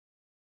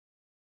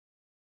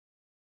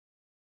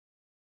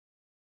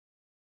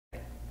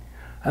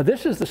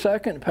This is the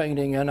second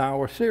painting in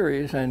our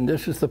series, and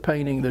this is the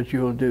painting that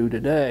you'll do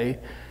today,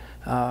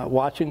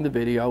 watching the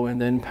video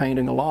and then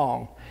painting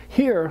along.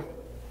 Here,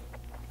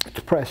 it's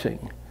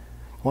pressing.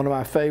 One of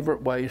my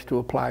favorite ways to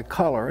apply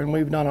color, and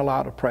we've done a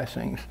lot of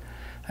pressings.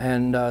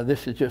 And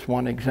this is just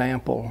one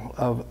example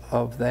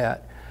of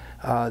that.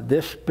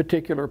 This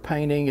particular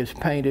painting is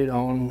painted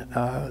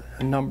on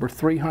number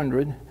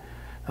 300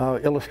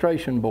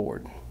 illustration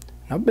board.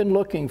 I've been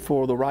looking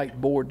for the right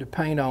board to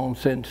paint on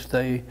since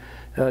they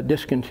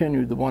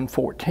discontinued the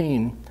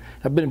 114.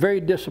 I've been very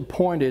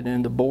disappointed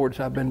in the boards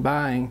I've been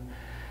buying,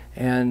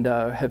 and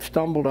have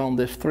stumbled on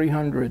this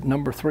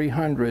number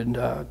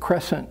 300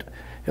 crescent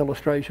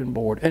illustration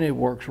board, and it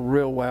works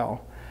real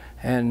well.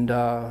 And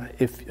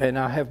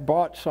I have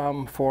bought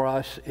some for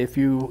us. If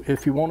you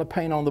want to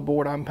paint on the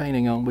board I'm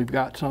painting on, we've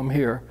got some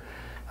here.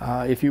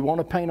 If you want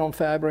to paint on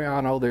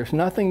Fabriano, there's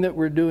nothing that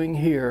we're doing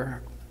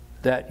here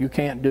that you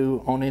can't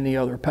do on any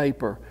other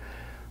paper.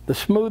 The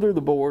smoother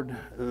the board,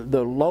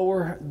 the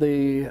lower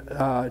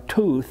the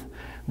tooth,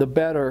 the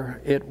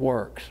better it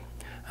works.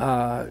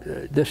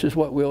 This is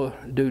what we'll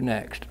do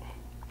next.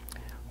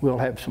 We'll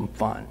have some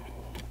fun.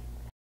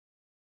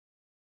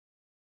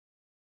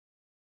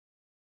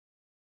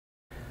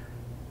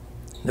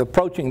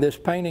 Approaching this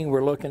painting,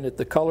 we're looking at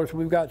the colors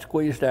we've got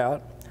squeezed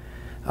out.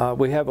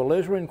 We have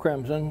alizarin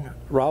crimson,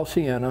 raw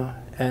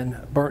sienna,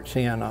 and burnt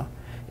sienna,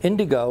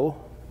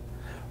 indigo,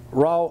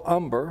 raw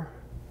umber,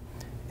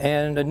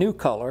 and a new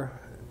color,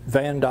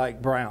 Van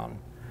Dyke brown.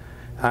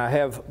 I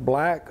have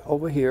black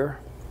over here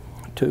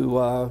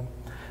to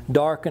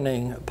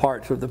darkening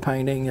parts of the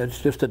painting.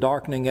 It's just a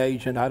darkening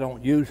agent. I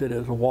don't use it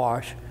as a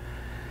wash.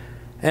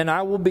 And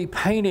I will be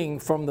painting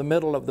from the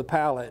middle of the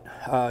palette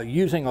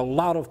using a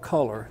lot of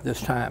color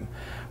this time.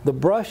 The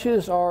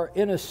brushes are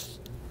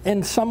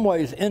in some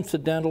ways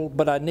incidental,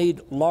 but I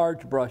need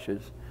large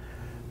brushes.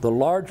 The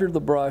larger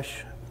the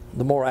brush,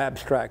 the more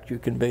abstract you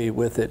can be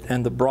with it,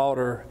 and the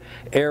broader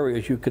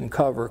areas you can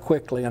cover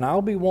quickly. And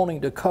I'll be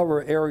wanting to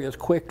cover areas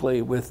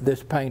quickly with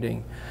this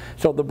painting.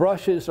 So the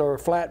brushes are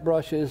flat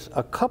brushes,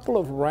 a couple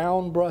of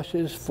round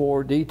brushes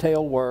for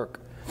detail work.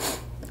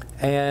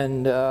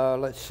 And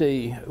let's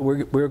see,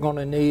 we're going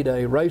to need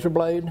a razor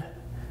blade.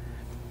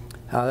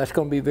 That's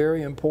going to be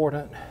very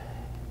important.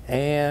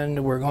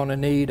 And we're going to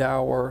need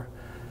our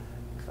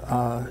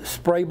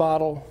spray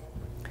bottle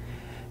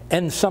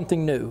and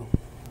something new.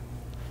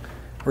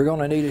 We're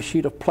going to need a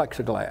sheet of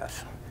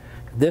plexiglass.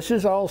 This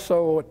is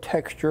also a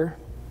texture.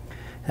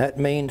 That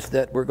means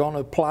that we're going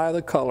to apply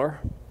the color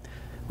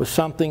with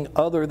something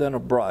other than a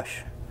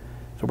brush.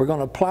 So we're going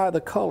to apply the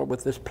color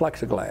with this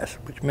plexiglass,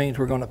 which means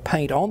we're going to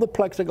paint on the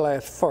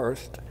plexiglass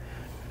first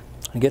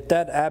and get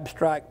that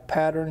abstract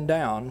pattern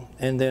down,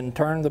 and then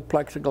turn the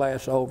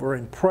plexiglass over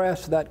and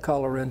press that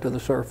color into the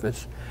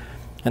surface.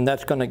 And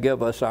that's going to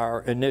give us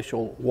our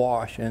initial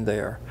wash in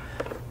there.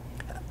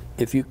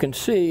 If you can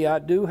see, I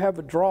do have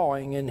a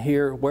drawing in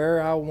here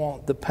where I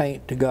want the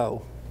paint to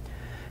go.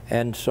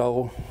 And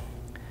so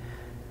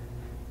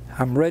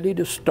I'm ready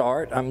to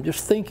start. I'm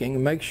just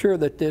thinking, make sure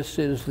that this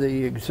is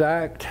the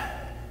exact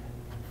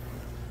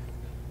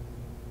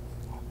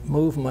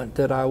movement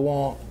that I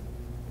want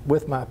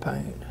with my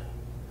paint.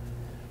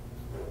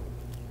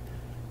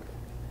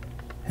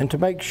 And to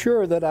make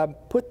sure that I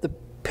put the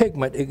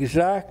pigment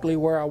exactly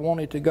where I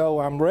want it to go,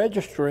 I'm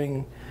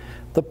registering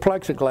the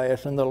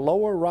plexiglass in the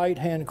lower right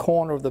hand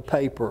corner of the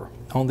paper,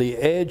 on the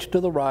edge to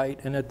the right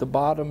and at the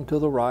bottom to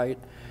the right.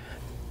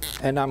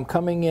 And I'm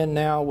coming in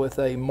now with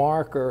a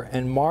marker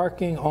and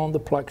marking on the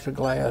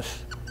plexiglass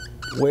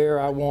where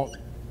I want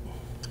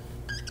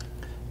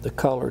the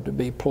color to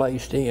be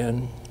placed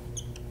in.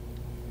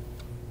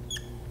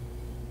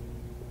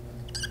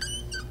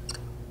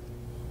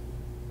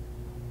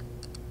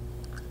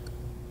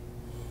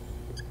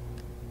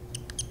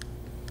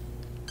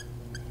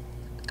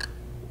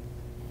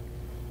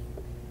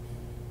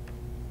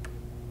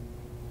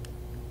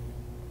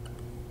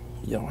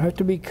 You don't have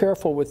to be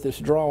careful with this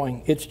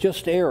drawing. It's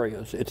just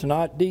areas. It's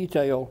not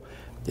detail.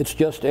 It's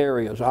just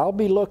areas. I'll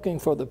be looking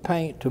for the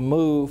paint to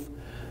move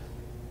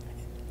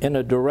in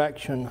a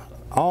direction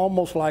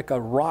almost like a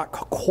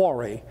rock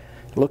quarry,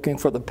 looking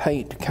for the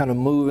paint to kind of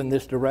move in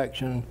this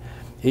direction,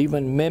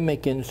 even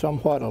mimicking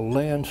somewhat a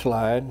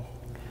landslide.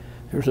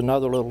 There's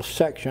another little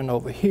section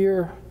over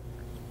here.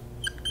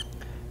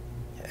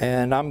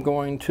 And I'm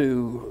going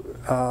to,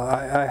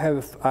 I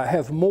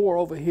have more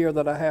over here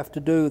that I have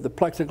to do. The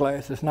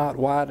plexiglass is not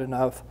wide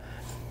enough.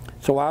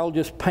 So I'll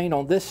just paint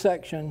on this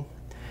section,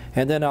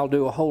 and then I'll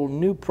do a whole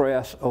new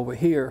press over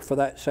here for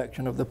that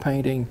section of the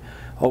painting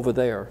over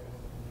there.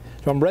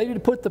 So I'm ready to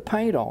put the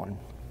paint on.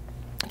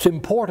 It's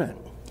important,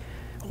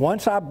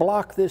 once I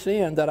block this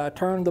in, that I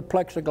turn the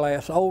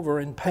plexiglass over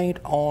and paint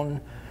on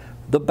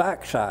the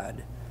back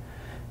side,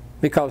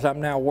 because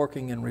I'm now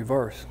working in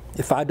reverse.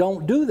 If I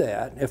don't do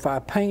that, if I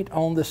paint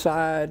on the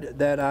side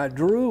that I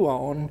drew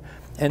on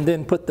and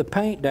then put the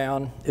paint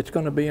down, it's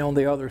going to be on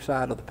the other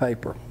side of the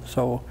paper.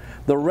 So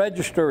the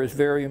register is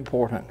very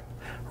important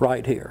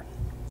right here.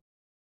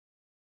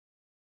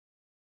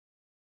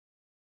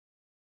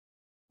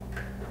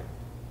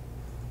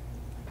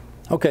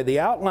 Okay, the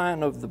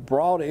outline of the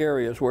broad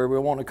areas where we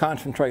want to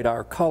concentrate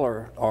our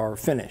color are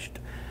finished.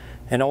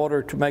 In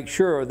order to make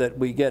sure that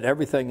we get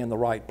everything in the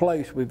right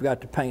place, we've got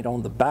to paint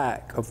on the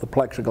back of the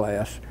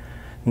plexiglass,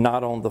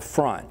 not on the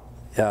front,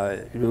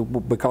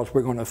 because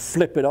we're going to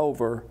flip it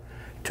over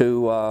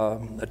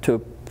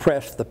to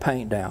press the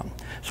paint down.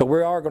 So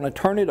we are going to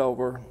turn it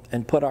over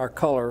and put our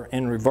color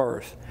in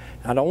reverse.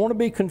 I don't want to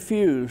be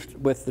confused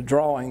with the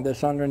drawing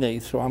that's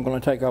underneath, so I'm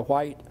going to take a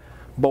white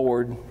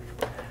board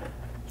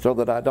so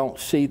that I don't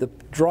see the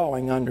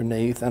drawing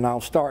underneath, and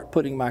I'll start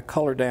putting my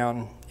color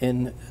down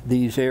in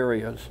these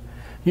areas.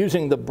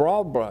 Using the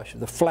broad brush,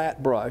 the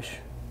flat brush,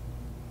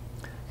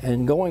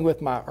 and going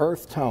with my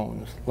earth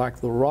tones like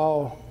the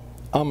raw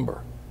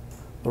umber,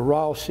 the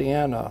raw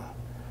sienna,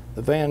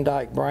 the Van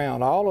Dyke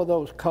brown, all of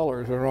those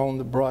colors are on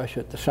the brush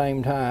at the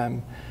same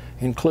time,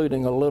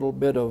 including a little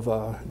bit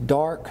of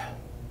dark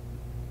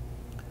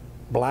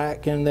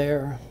black in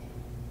there.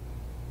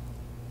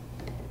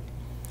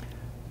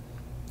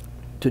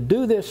 To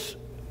do this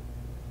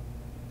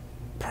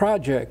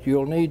project,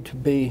 you'll need to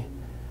be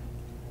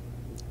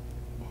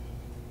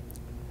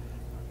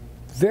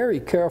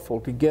very careful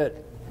to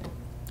get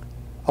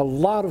a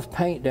lot of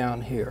paint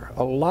down here,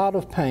 a lot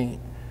of paint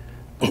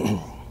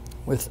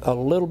with a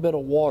little bit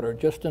of water,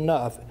 just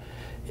enough.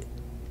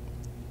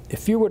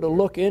 If you were to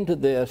look into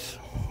this,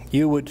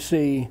 you would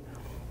see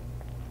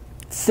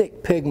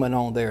thick pigment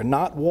on there,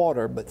 not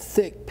water, but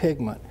thick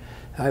pigment.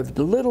 I have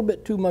a little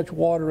bit too much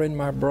water in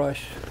my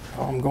brush.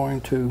 I'm going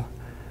to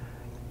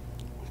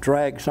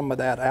drag some of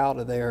that out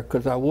of there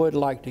because I would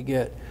like to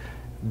get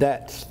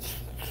that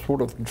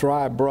sort of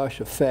dry brush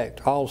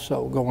effect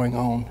also going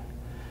on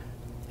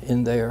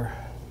in there.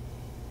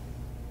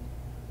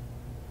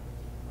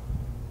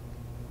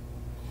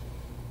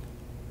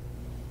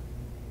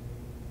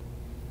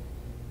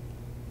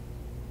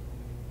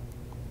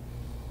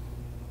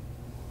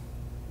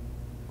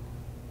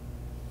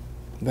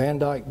 Van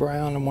Dyke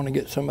brown, I want to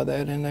get some of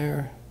that in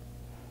there.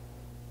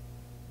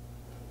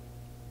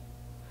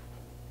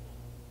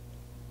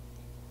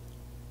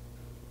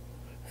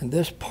 And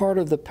this part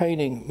of the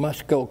painting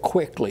must go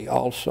quickly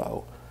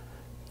also.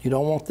 You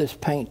don't want this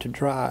paint to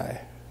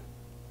dry.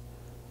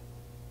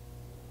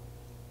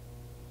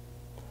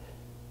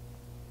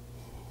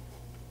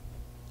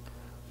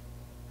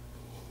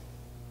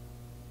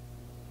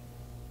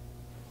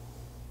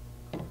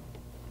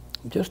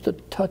 Just a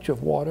touch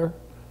of water.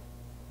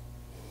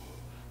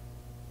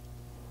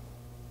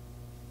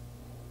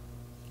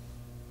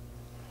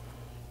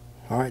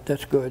 All right,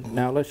 that's good.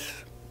 Now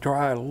let's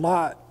dry a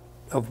lot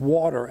of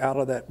water out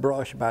of that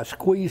brush by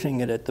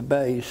squeezing it at the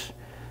base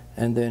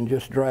and then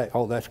just drag.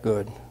 Oh, that's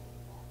good.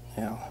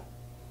 Yeah.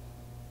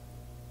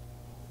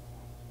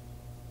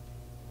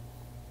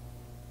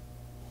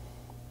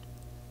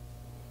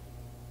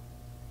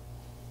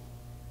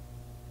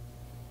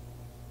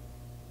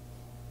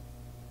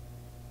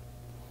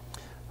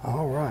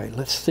 All right,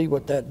 let's see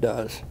what that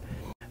does.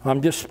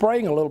 I'm just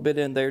spraying a little bit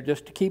in there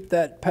just to keep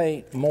that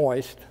paint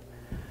moist,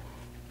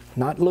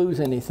 not lose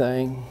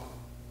anything.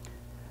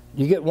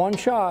 You get one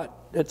shot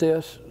at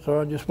this, so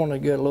I just want to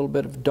get a little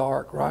bit of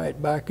dark right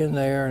back in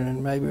there and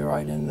then maybe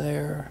right in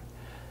there.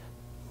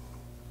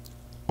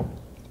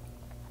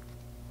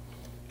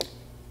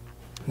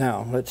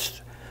 Now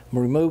let's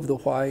remove the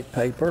white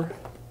paper,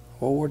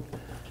 forward,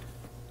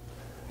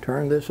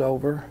 turn this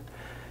over,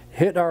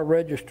 hit our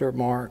register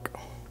mark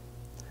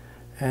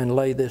and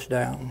lay this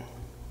down.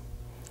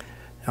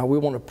 Now we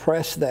want to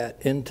press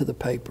that into the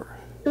paper.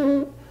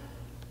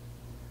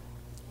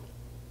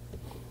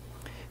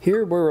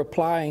 Here we're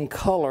applying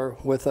color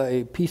with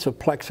a piece of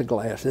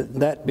plexiglass.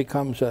 That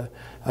becomes a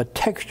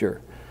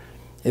texture.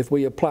 If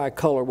we apply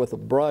color with a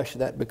brush,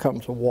 that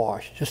becomes a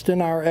wash. Just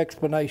in our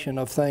explanation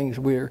of things,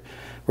 we're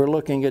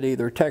looking at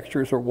either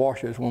textures or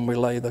washes when we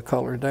lay the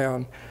color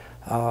down,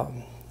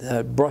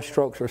 brush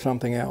strokes or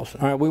something else.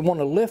 All right, we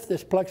want to lift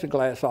this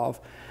plexiglass off.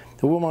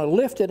 We want to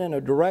lift it in a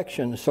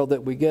direction so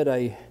that we get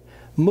a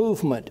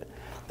movement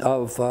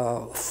of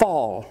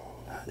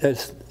fall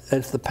as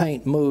the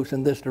paint moves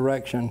in this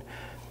direction.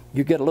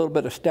 You get a little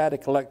bit of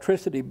static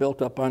electricity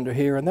built up under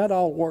here, and that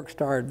all works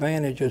to our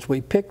advantage as we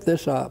pick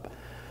this up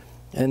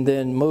and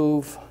then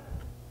move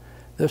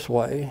this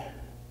way.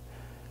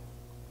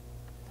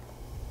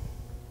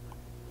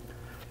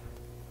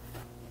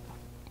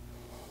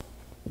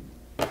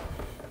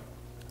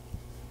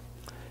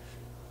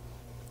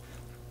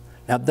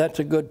 Now that's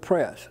a good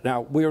press.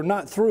 Now we are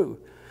not through.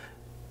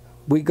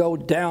 We go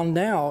down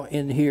now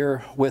in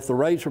here with the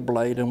razor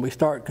blade and we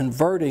start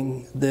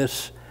converting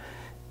this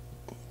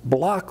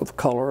block of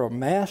color or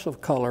mass of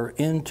color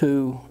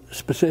into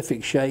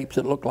specific shapes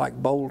that look like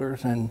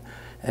boulders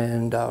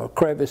and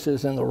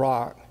crevices in the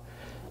rock.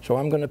 So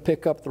I'm going to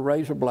pick up the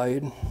razor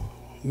blade,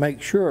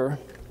 make sure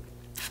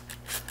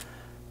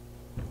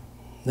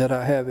that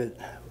I have it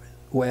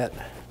wet.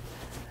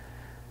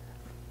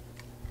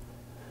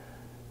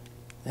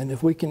 And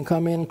if we can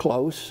come in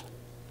close,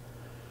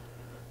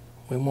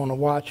 we want to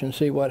watch and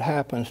see what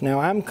happens. Now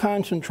I'm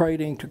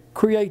concentrating to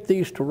create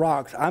these two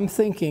rocks. I'm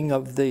thinking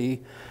of the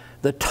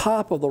the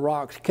top of the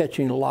rock's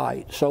catching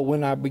light. So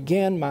when I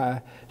begin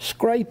my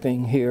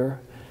scraping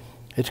here,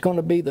 it's going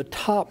to be the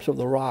tops of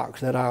the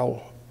rocks that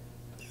I'll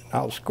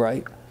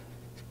scrape.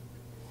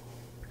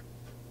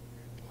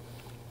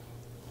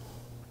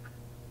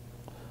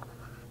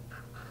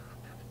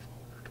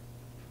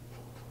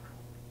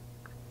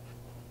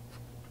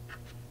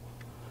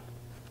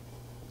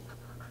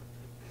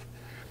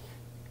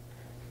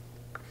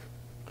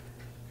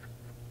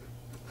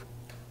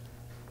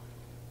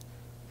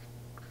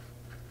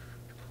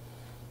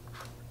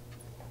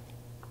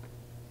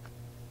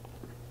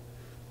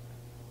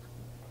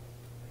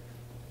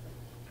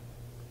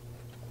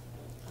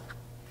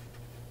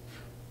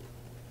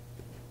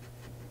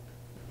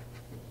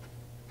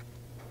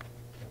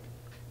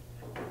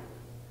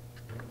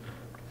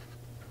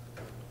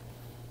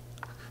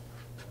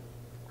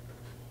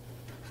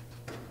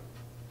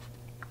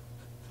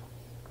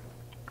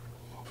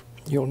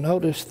 You'll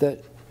notice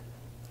that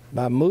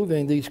by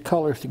moving these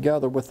colors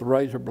together with the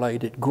razor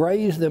blade, it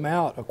grays them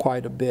out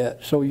quite a bit.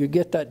 So you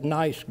get that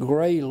nice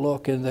gray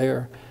look in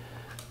there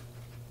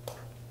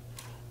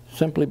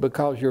simply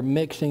because you're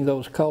mixing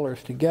those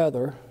colors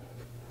together.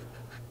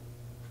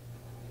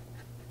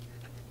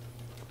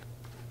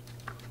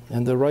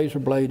 And the razor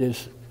blade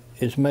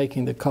is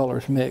making the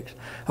colors mix.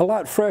 A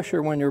lot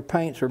fresher when your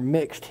paints are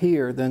mixed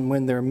here than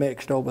when they're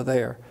mixed over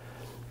there.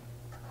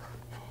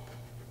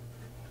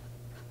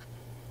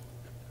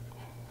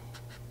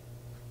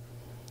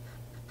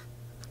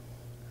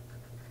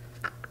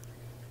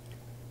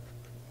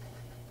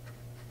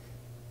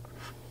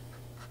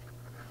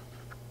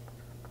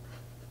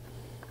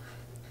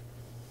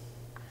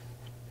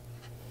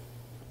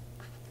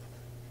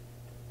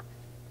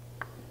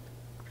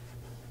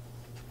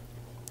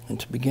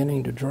 It's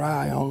beginning to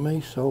dry on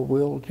me, so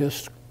we'll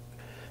just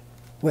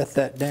wet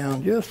that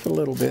down just a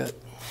little bit.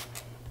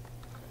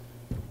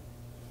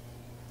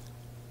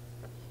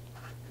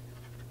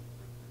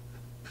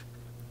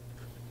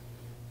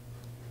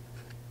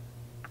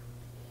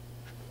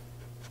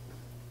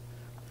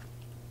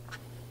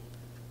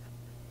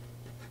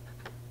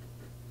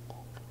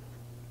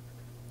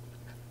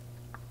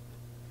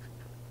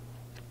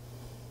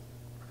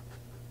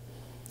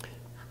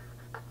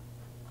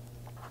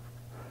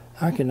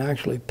 I can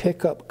actually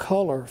pick up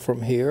color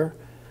from here,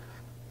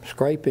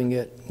 scraping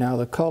it. Now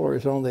the color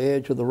is on the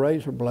edge of the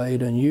razor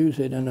blade, and use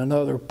it in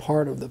another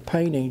part of the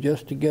painting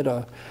just to get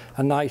a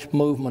nice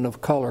movement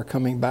of color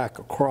coming back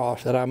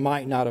across that I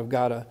might not have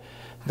gotten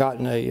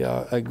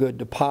a good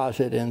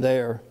deposit in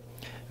there.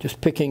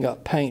 Just picking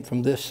up paint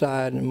from this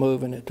side and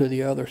moving it to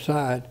the other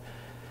side,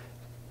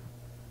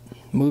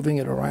 moving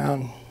it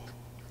around,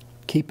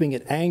 keeping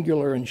it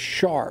angular and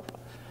sharp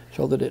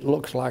so that it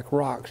looks like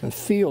rocks and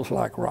feels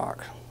like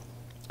rocks.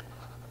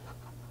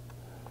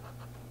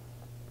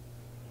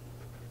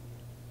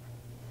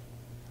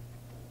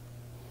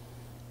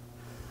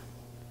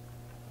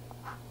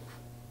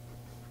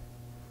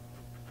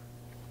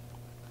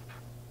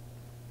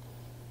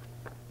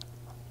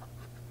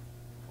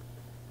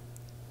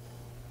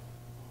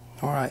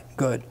 All right,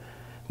 good.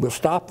 We'll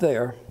stop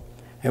there,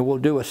 and we'll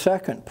do a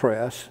second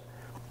press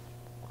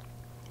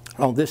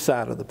on this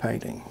side of the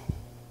painting.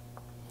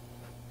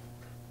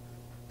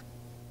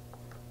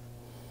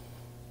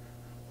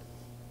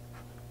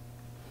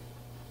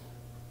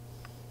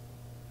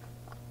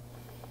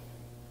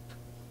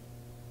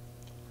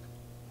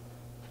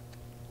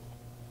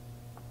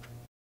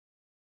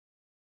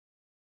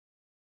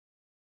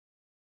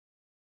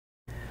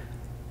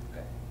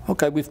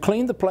 Okay, we've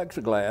cleaned the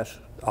plexiglass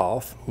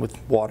off with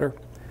water,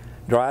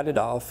 dried it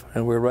off,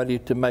 and we're ready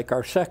to make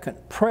our second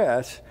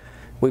press.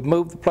 We've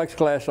moved the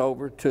plexiglass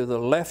over to the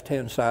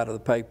left-hand side of the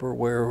paper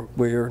where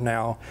we're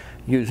now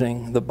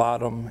using the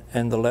bottom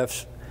and the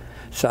left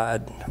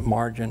side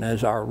margin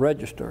as our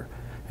register.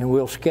 And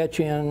we'll sketch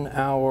in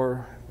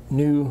our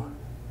new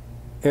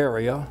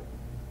area.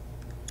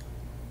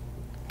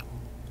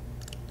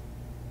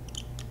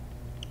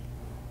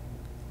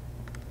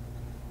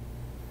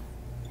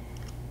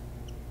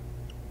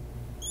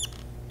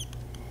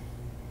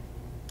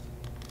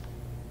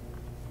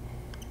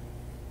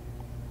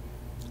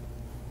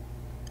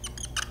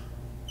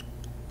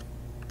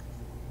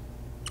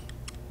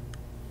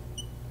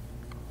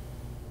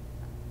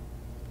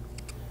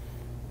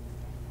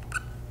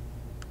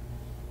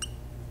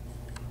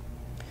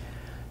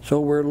 So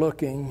we're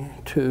looking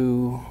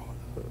to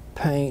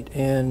paint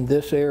in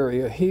this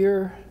area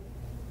here,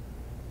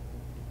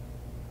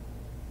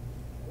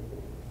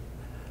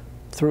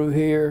 through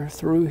here,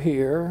 through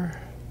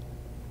here,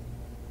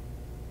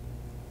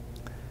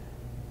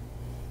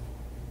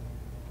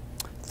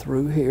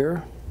 through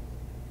here,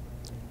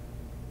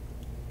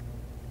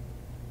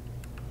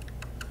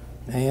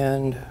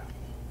 and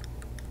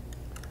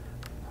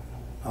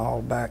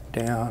all back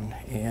down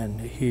in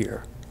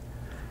here.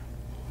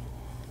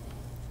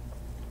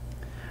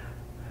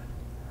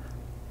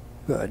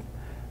 Good.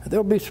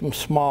 There'll be some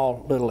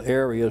small little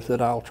areas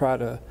that I'll try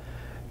to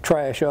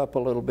trash up a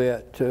little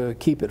bit to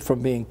keep it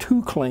from being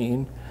too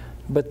clean,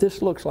 but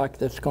this looks like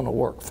that's going to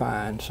work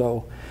fine.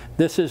 So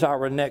this is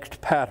our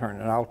next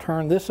pattern, and I'll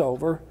turn this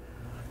over,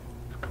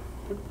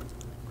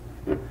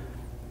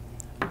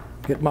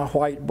 get my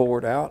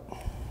whiteboard out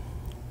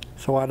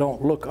so I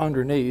don't look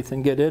underneath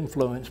and get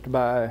influenced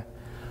by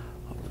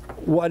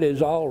what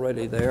is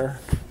already there.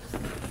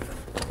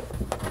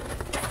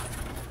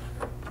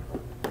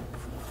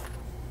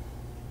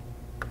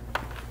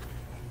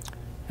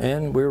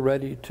 And we're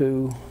ready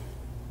to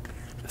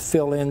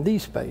fill in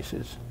these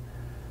spaces.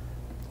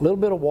 A little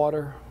bit of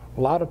water,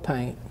 a lot of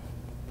paint.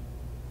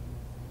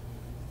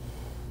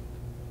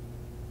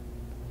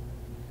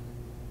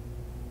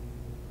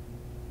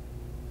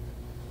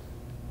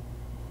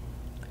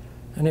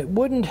 And it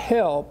wouldn't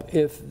help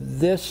if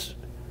this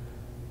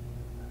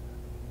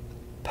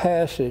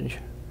passage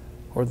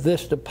or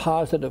this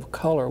deposit of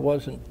color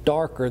wasn't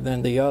darker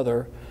than the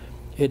other.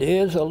 It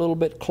is a little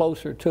bit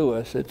closer to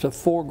us. It's a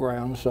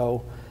foreground,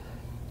 so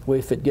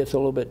if it gets a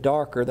little bit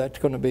darker, that's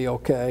going to be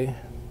okay.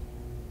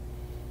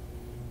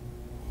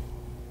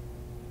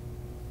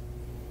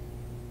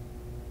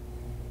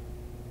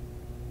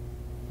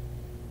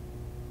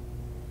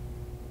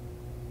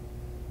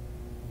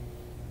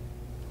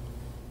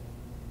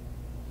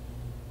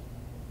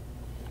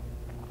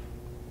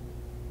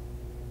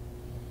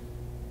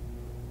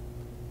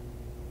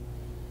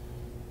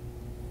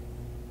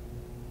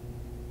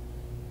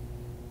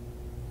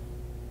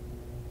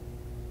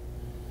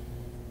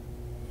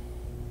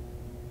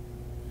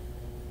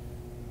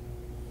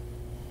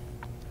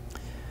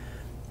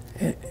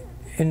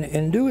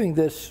 In doing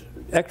this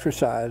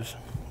exercise,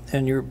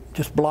 and you're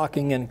just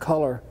blocking in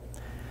color,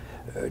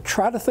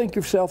 try to think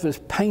yourself as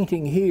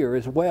painting here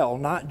as well,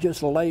 not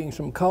just laying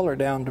some color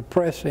down to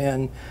press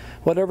in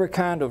whatever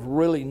kind of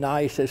really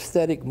nice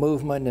aesthetic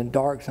movement and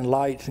darks and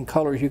lights and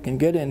colors you can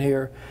get in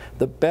here,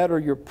 the better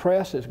your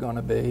press is going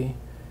to be.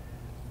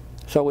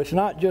 So it's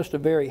not just a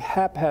very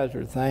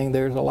haphazard thing,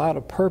 there's a lot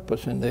of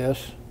purpose in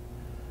this.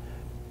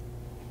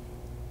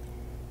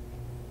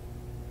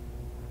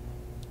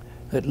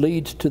 It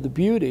leads to the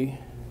beauty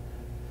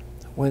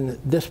when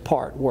this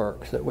part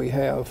works that we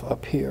have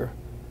up here.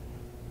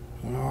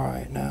 All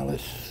right, now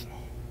let's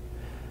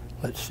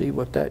see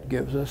what that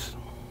gives us.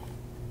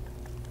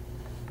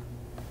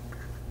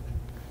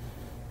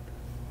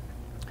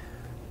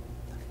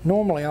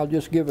 Normally I'll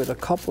just give it a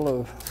couple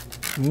of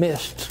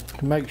mists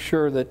to make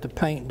sure that the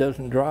paint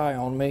doesn't dry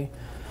on me.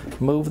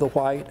 Move the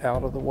white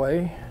out of the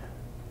way.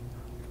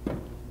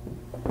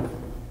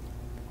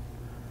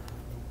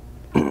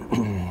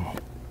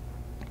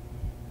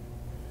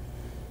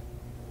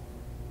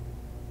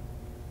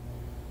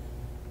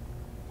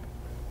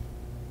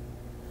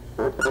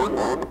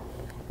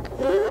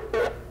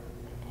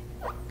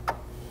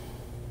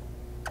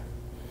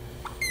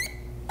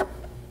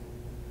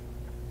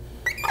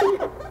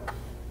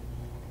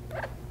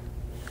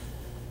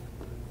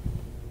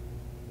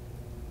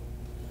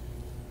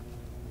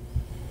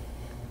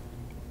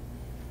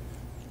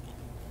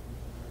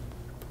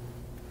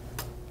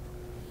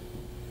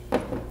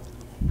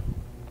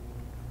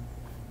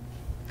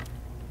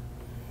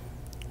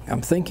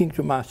 I'm thinking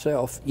to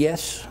myself,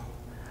 yes,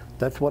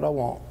 that's what I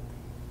want.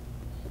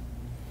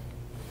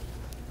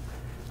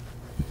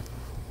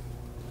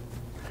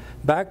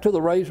 Back to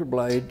the razor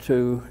blade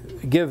to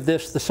give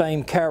this the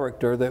same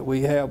character that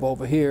we have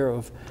over here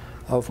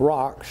of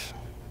rocks.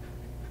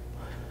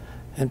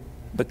 And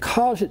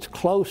because it's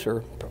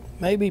closer,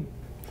 maybe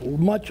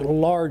much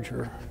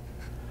larger,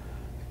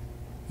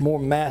 more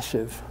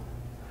massive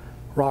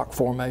rock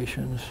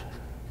formations.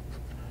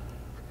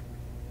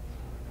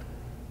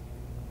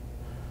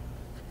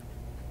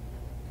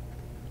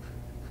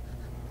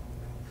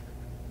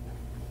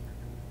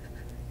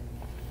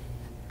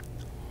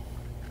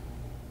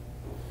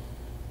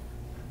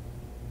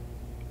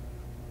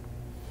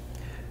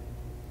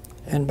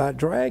 And by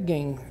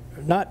dragging,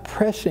 not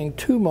pressing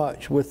too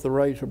much with the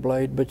razor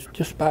blade, but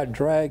just by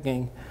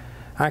dragging,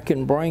 I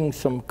can bring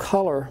some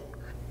color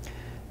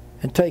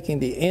and taking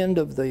the end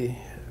of the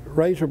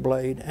razor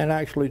blade and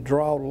actually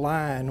draw a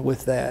line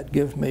with that.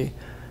 Gives me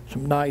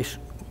some nice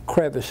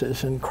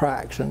crevices and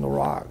cracks in the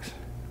rocks.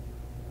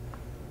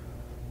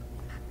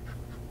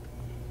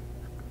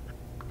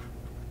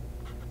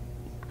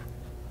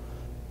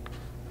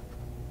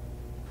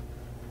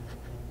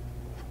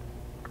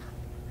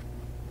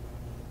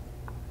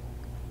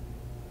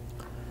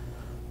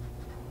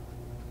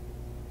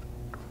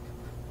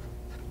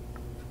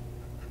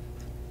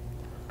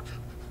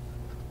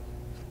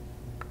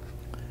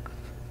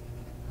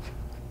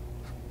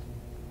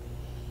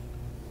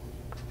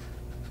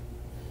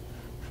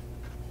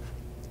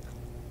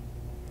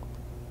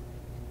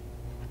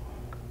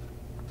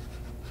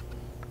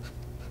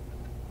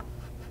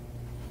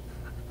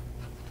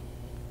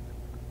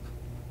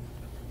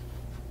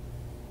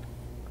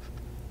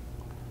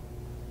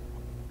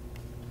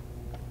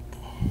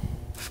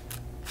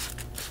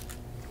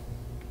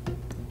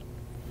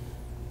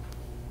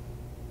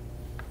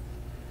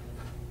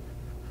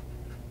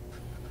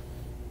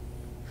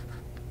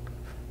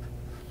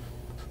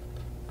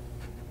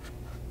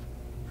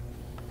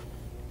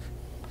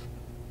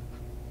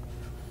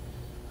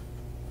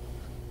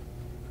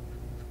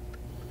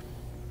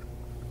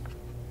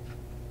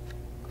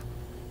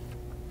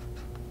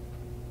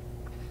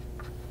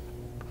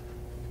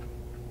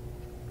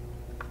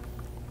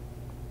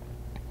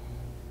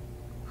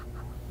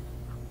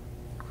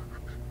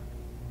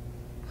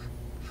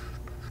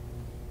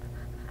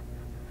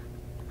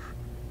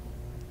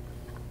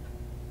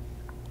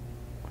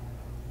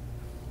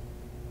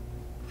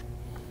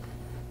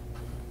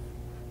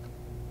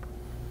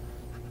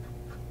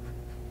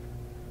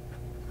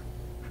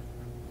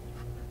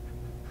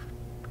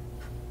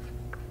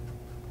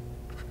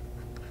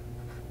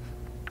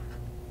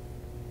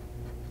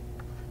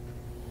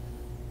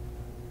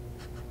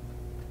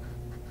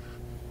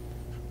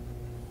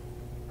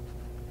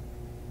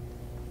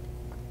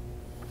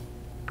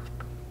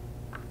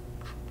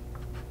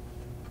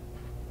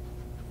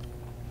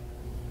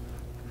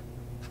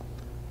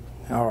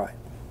 All right.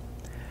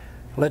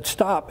 Let's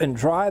stop and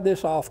dry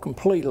this off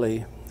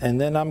completely,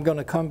 and then I'm going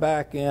to come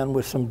back in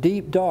with some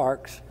deep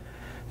darks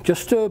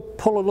just to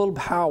pull a little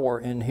power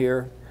in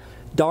here.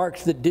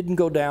 Darks that didn't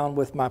go down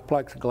with my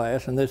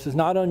plexiglass, and this is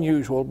not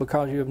unusual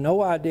because you have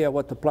no idea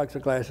what the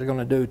plexiglass is going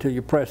to do till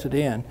you press it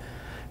in.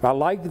 I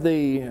like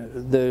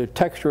the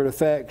textured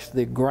effects,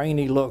 the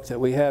grainy look that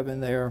we have in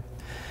there.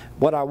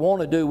 What I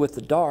want to do with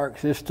the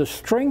darks is to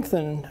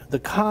strengthen the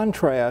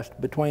contrast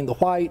between the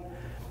white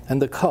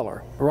and the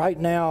color. Right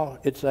now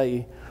it's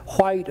a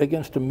white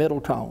against a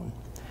middle tone,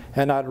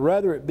 and I'd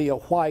rather it be a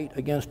white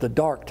against a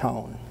dark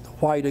tone.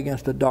 White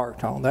against a dark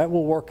tone. That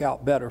will work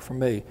out better for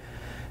me.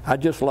 I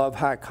just love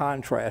high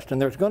contrast,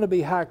 and there's going to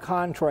be high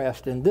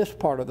contrast in this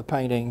part of the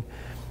painting,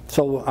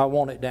 so I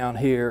want it down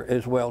here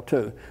as well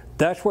too.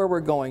 That's where we're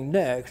going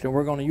next, and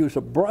we're going to use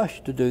a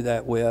brush to do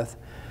that with.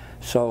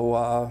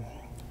 So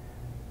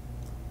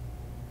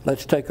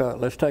let's take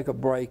a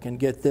break and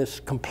get this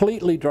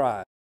completely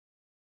dry.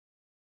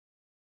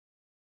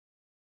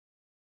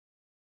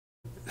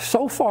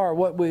 So far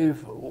what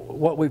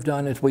we've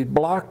done is we've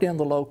blocked in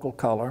the local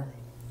color,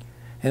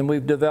 and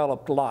we've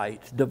developed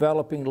lights,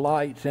 developing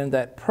lights in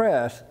that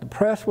press. The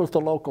press was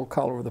the local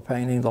color of the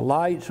painting. The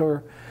lights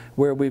are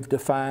where we've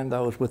defined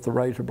those with the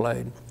razor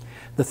blade.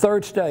 The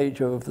third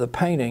stage of the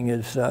painting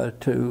is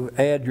to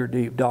add your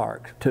deep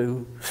darks,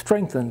 to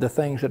strengthen the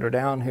things that are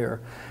down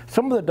here.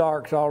 Some of the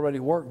darks already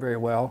work very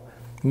well.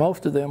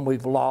 Most of them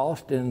we've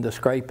lost in the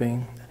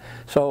scraping.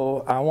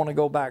 So I want to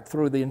go back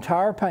through the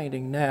entire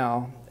painting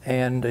now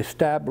and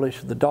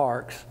establish the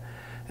darks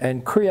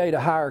and create a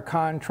higher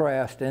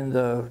contrast in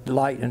the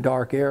light and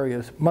dark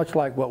areas, much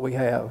like what we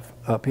have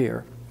up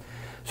here.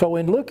 So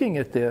in looking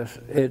at this,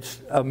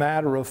 it's a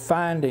matter of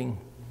finding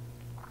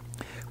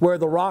where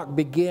the rock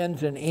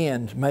begins and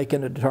ends,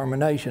 making a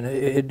determination.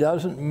 It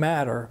doesn't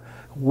matter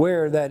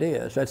where that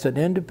is. That's an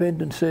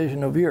independent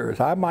decision of yours.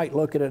 I might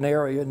look at an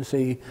area and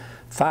see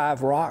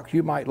 5 rocks.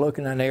 You might look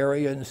at an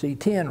area and see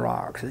 10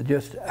 rocks. It's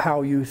just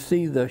how you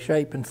see the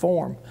shape and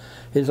form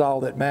is all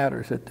that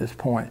matters at this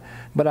point.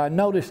 But I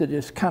notice that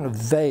it's kind of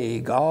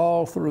vague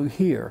all through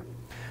here.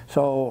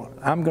 So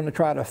I'm going to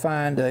try to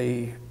find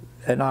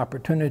an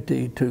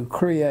opportunity to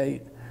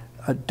create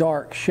a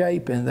dark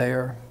shape in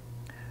there,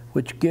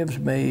 which gives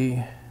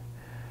me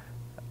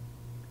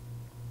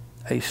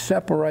a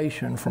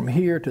separation from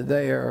here to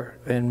there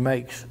and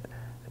makes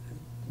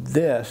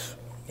this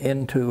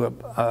into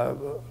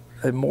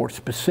a more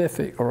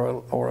specific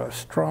or a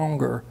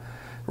stronger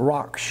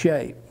rock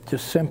shape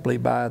just simply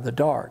by the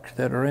darks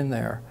that are in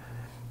there.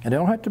 And they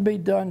don't have to be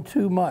done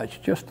too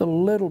much, just a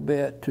little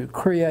bit to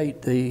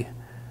create the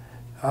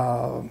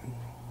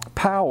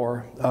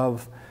power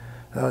of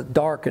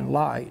dark and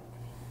light.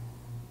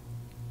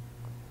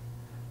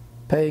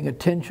 Paying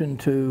attention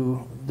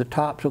to the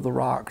tops of the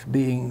rocks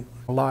being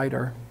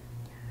lighter,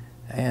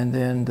 and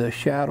then the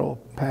shadow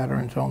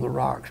patterns on the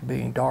rocks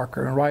being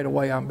darker. And right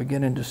away I'm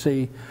beginning to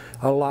see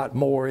a lot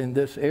more in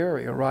this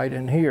area right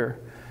in here.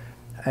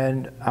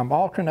 And I'm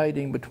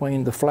alternating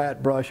between the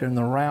flat brush and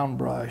the round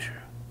brush.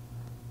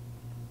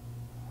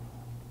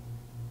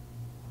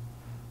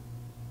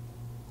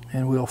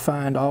 And we'll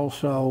find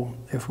also,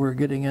 if we're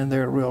getting in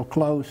there real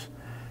close,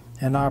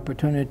 an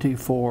opportunity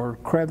for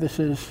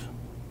crevices,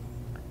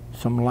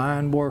 some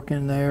line work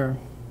in there.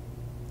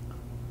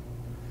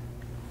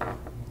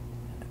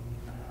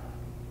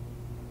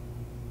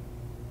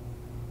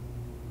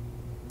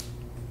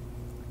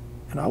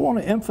 And I want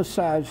to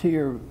emphasize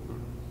here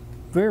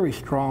very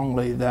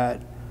strongly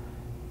that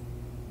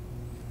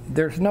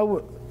there's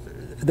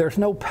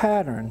no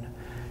pattern.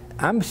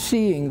 I'm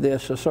seeing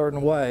this a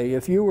certain way.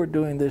 If you were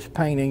doing this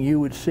painting, you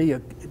would see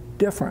it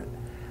different.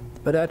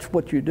 But that's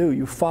what you do.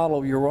 You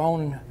follow your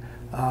own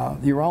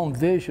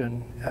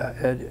vision.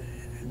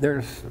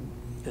 There's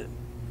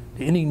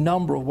any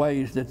number of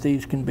ways that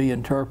these can be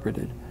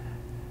interpreted.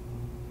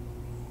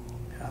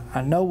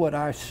 I know what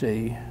I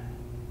see.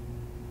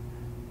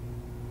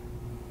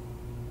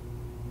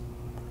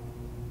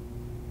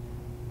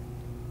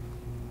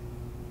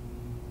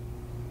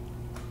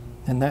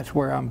 And that's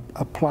where I'm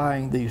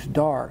applying these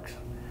darks,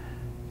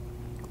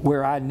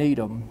 where I need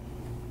them.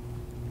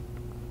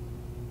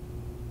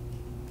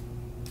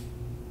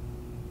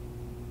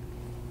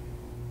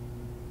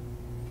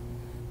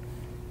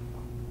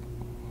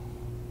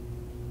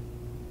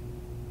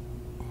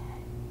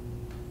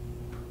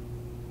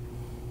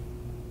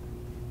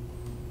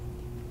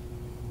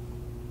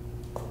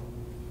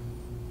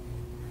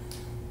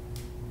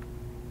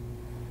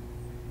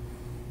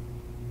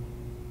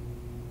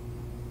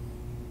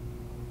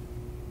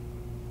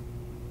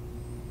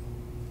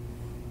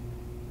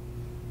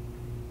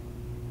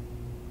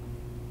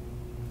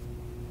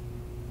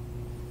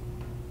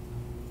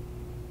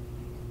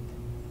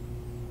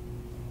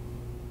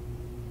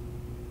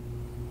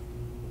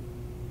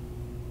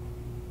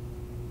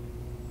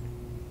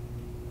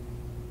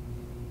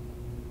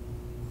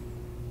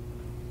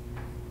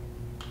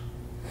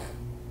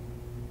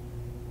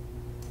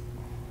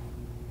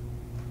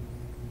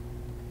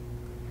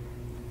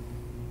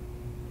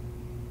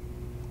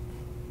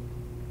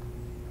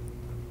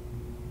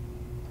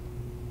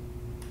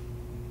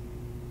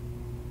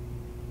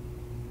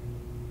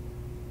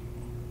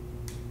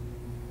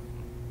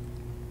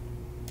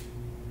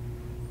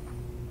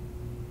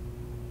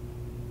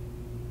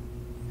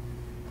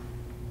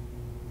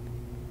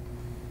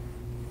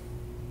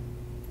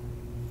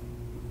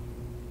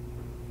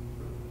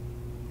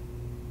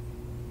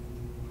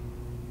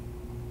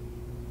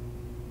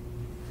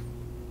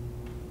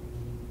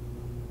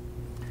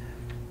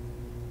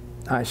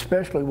 I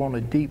especially want a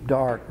deep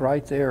dark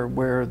right there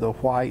where the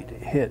white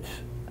hits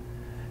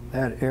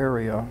that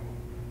area.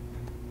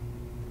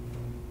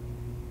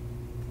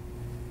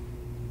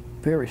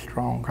 Very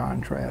strong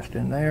contrast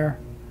in there.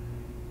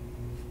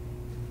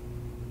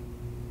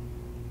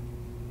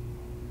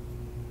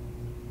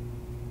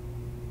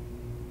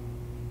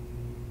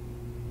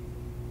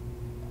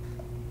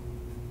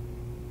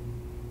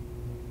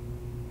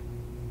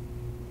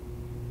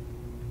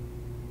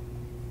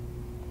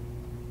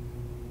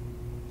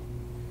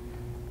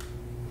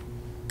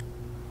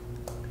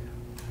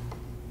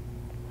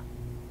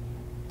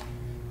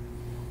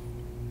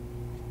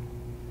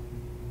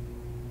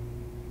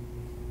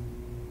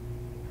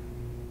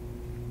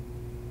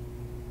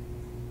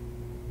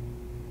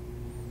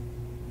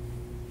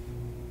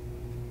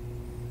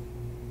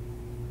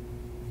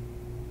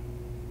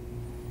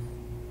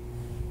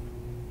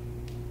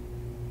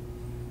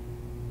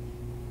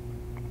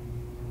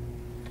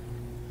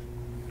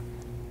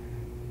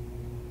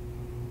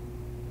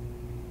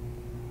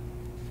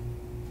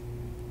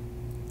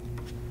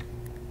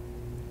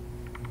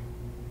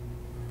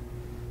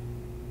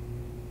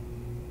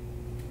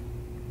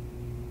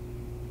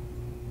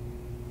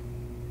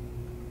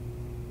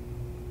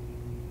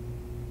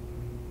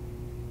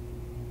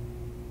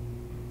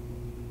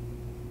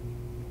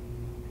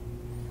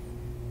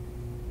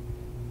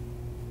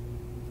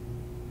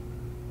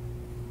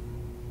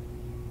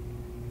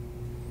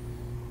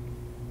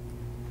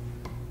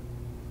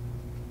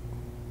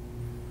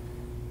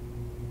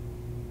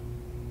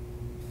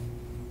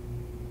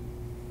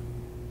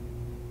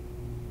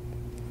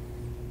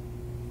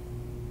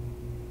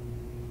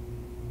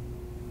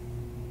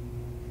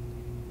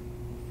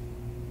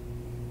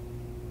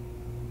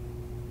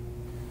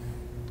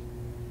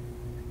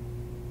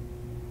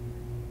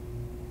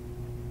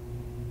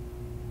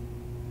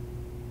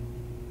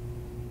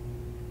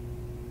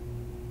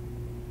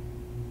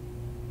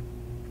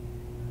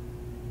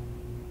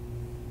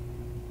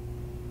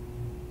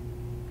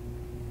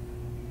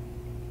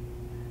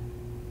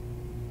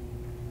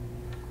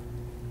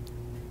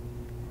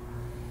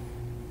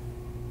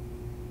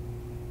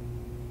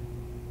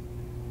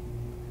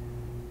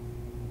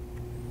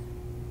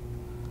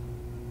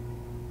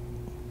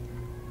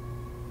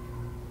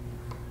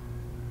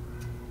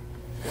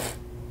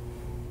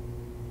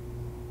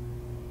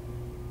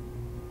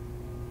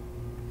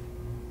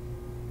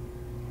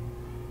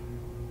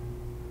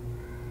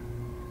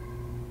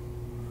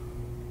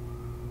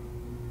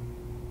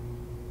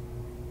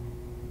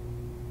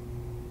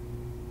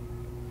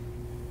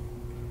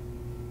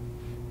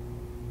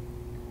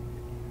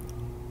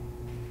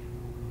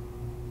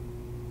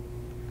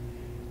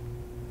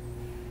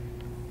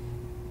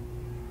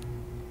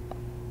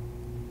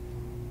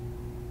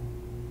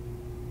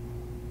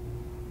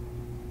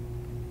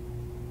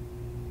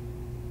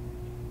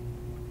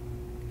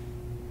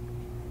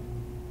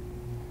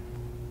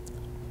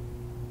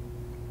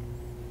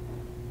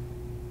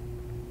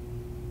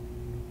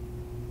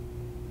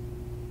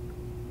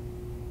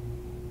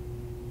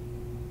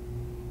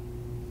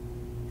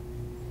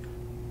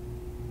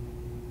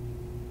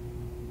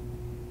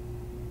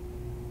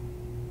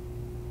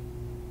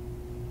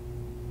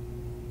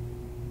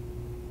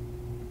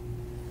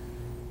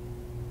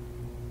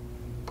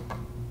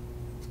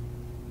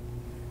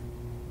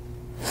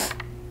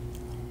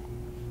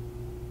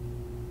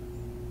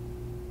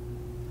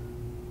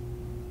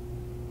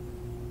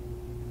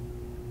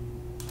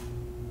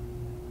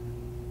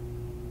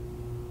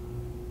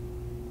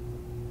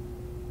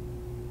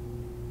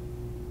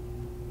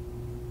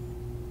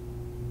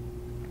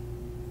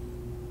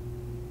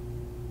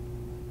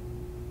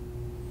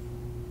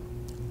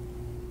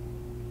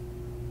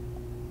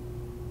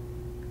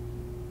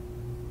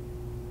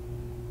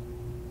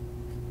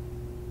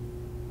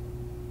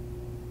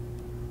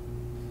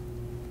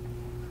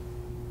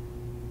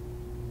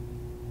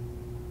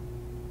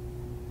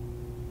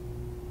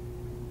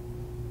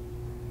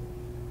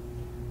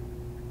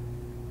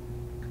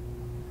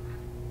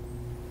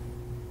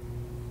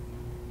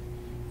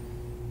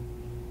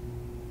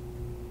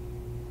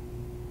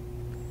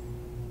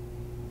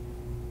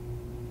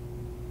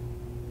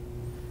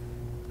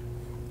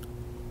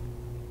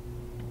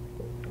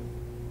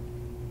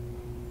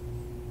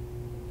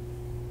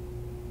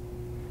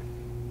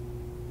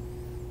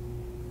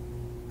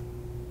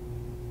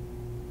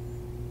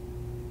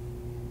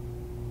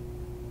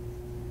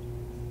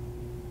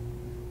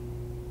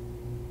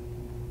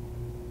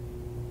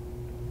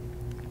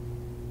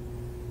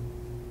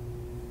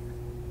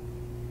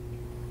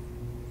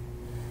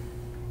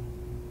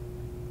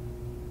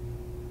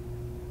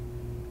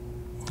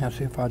 Now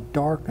see, if I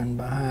darken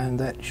behind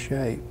that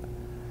shape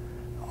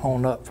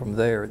on up from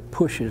there, it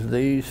pushes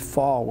these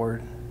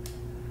forward,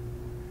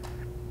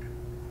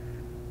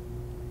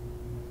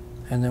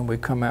 and then we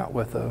come out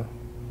with a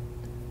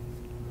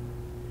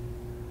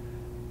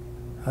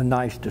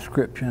nice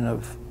description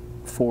of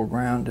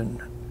foreground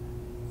and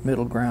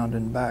middle ground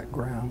and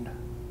background.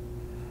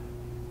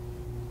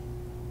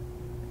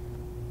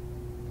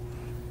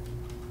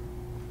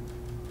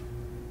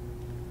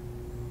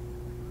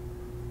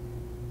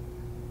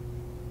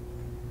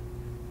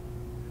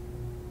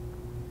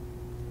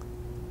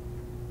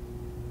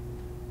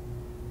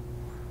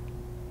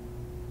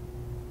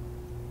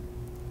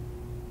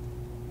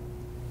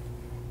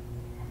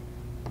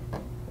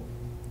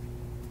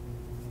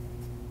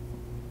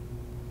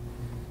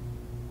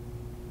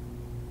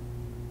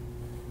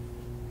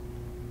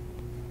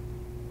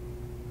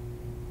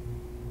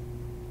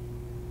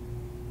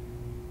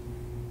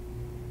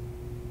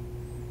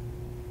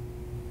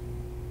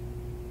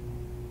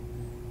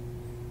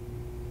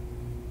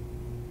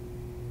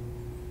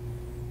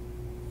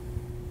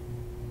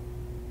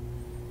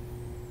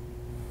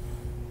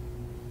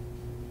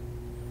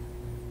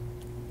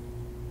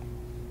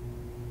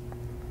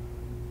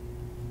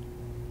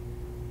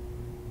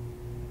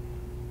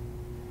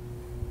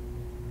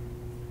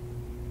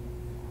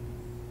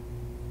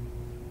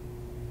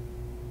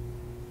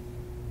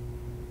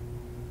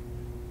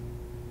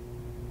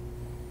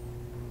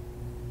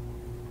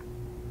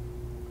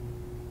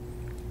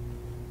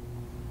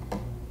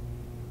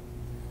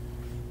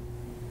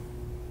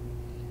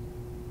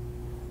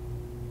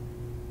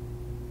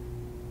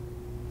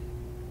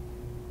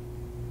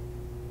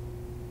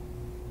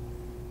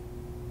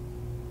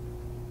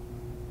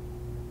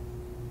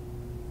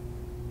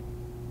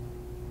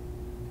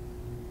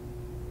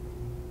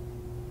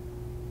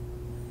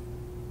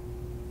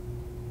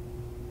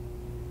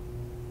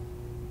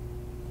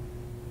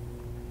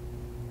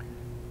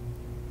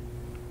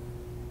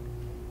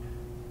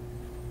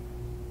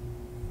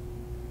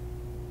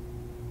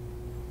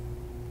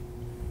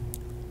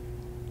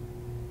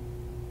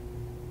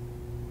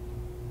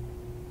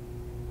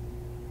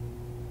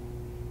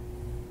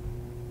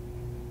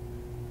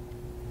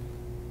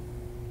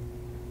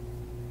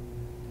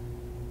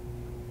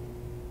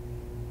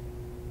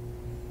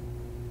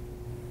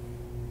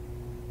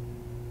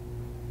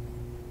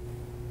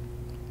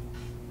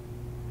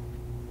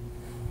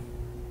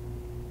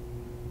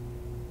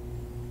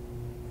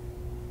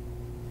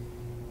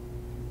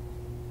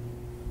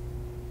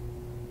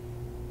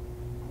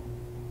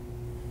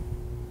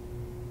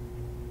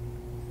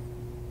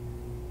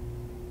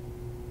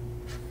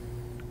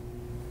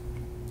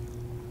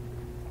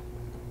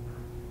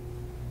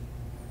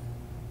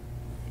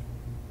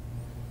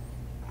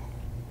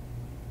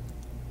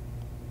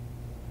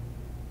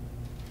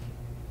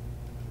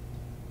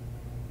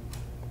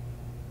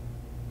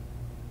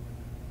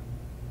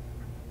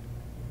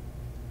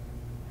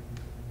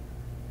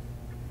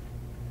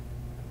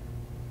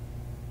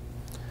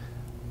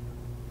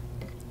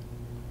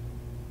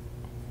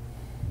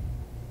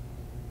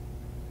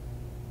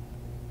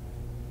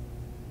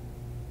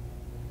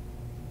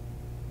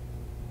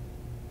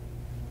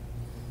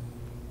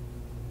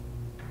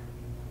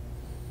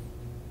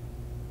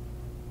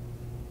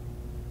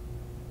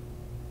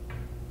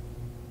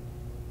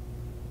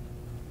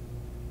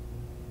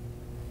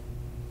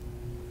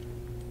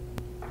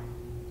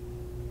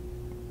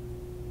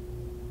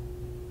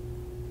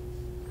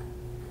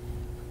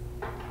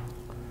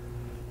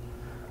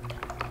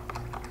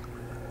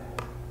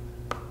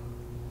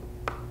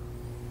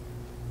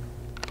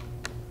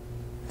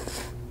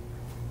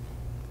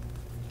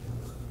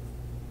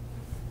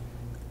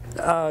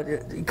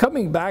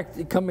 Coming back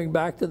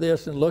to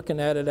this and looking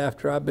at it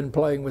after I've been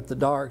playing with the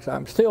darks,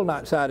 I'm still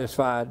not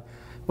satisfied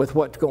with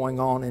what's going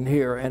on in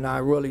here, and I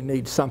really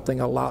need something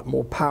a lot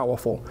more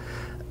powerful.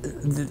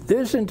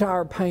 This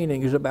entire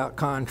painting is about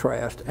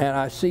contrast, and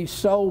I see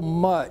so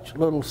much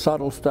little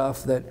subtle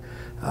stuff that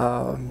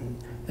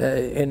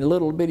in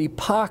little bitty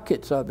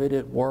pockets of it,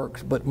 it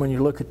works, but when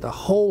you look at the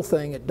whole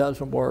thing, it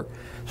doesn't work.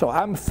 So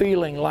I'm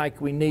feeling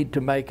like we need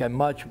to make a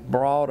much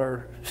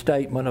broader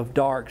statement of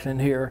darks in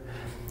here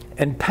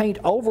and paint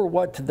over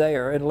what's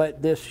there and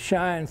let this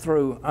shine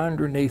through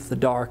underneath the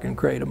dark and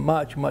create a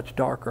much, much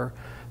darker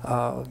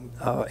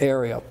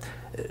area.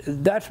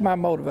 That's my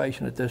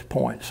motivation at this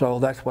point, so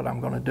that's what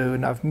I'm going to do.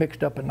 And I've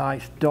mixed up a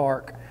nice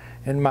dark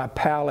in my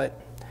palette,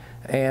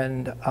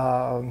 and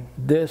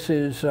this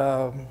is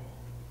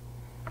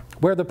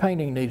where the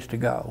painting needs to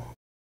go.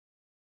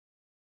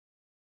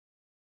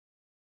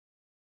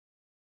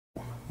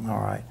 All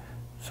right,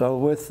 so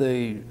with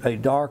a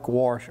dark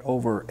wash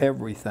over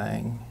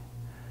everything,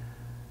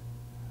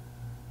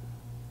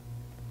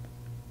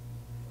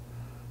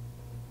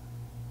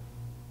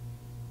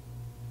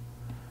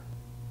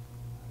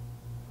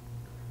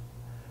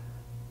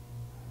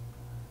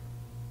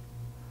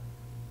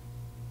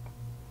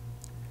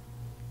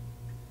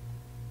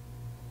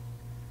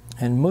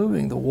 and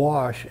moving the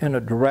wash in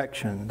a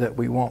direction that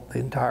we want the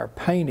entire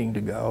painting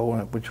to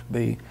go, which would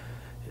be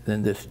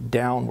in this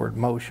downward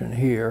motion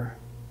here.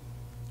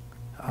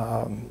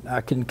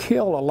 I can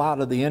kill a lot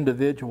of the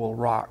individual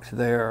rocks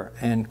there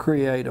and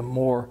create a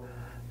more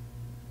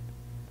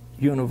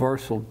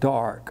universal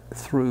dark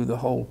through the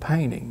whole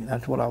painting.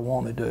 That's what I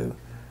want to do.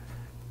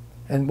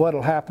 And what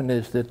will happen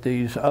is that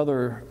these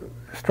other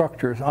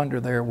structures under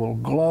there will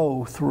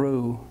glow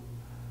through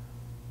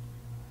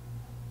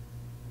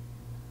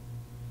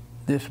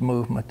this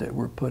movement that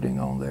we're putting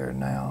on there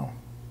now.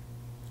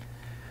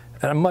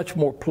 And I'm much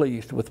more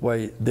pleased with the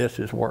way this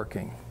is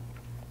working.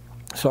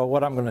 So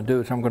what I'm going to do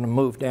is I'm going to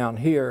move down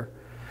here,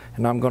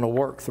 and I'm going to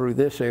work through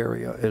this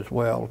area as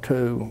well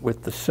too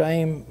with the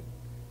same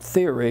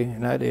theory,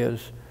 and that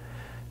is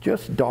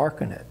just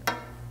darken it.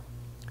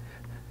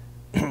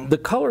 The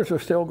colors are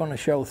still going to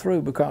show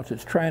through because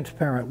it's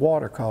transparent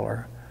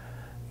watercolor,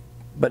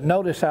 but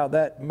notice how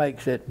that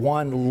makes it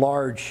one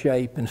large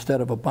shape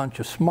instead of a bunch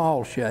of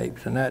small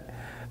shapes, and that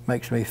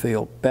makes me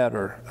feel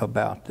better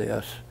about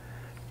this.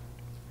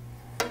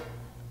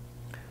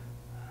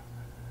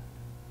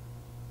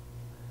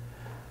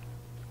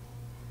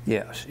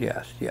 Yes,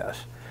 yes,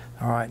 yes.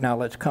 All right, now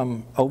let's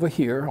come over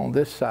here on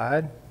this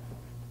side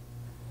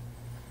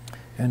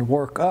and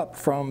work up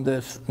from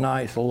this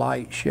nice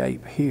light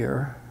shape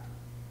here.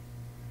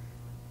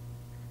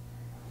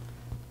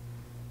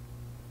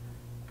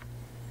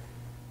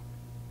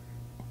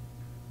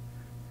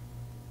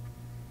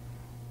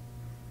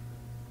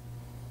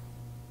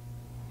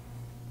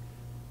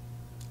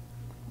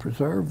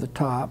 Preserve the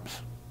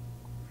tops.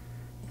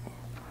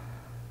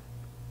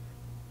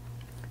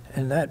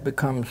 And that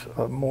becomes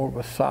more of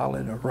a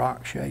solid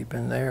rock shape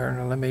in there.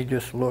 And let me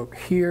just look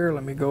here.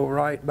 Let me go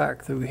right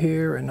back through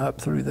here and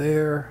up through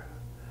there.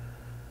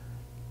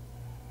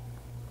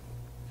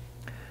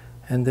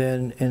 And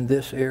then in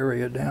this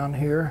area down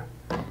here,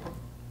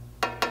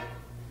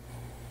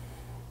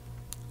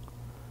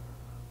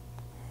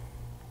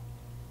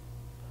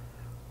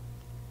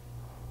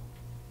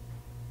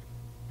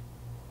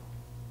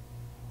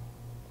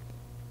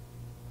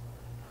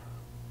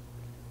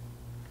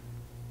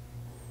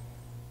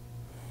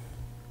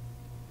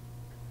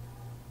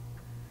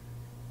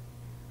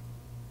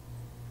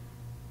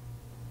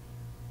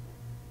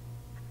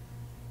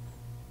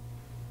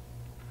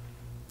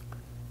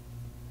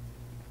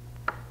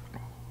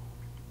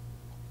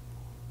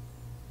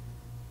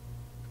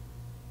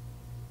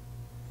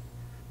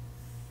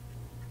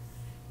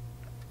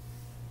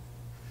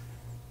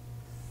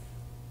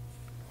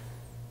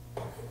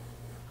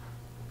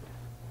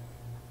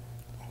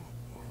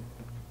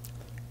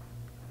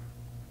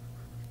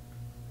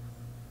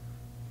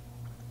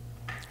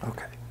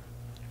 okay,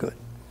 good.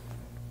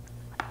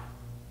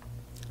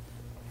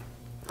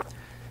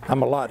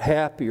 I'm a lot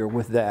happier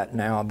with that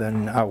now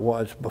than I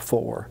was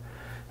before.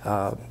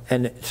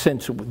 And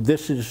since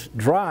this is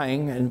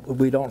drying and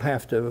we don't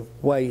have to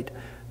wait,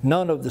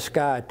 none of the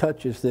sky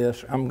touches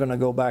this. I'm going to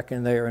go back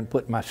in there and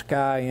put my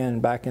sky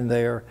back in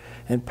there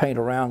and paint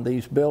around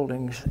these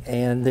buildings,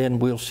 and then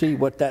we'll see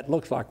what that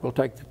looks like. We'll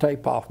take the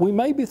tape off. We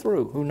may be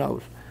through, who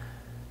knows?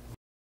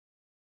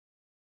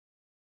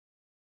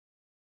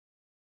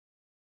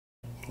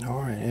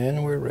 All right,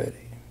 and we're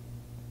ready.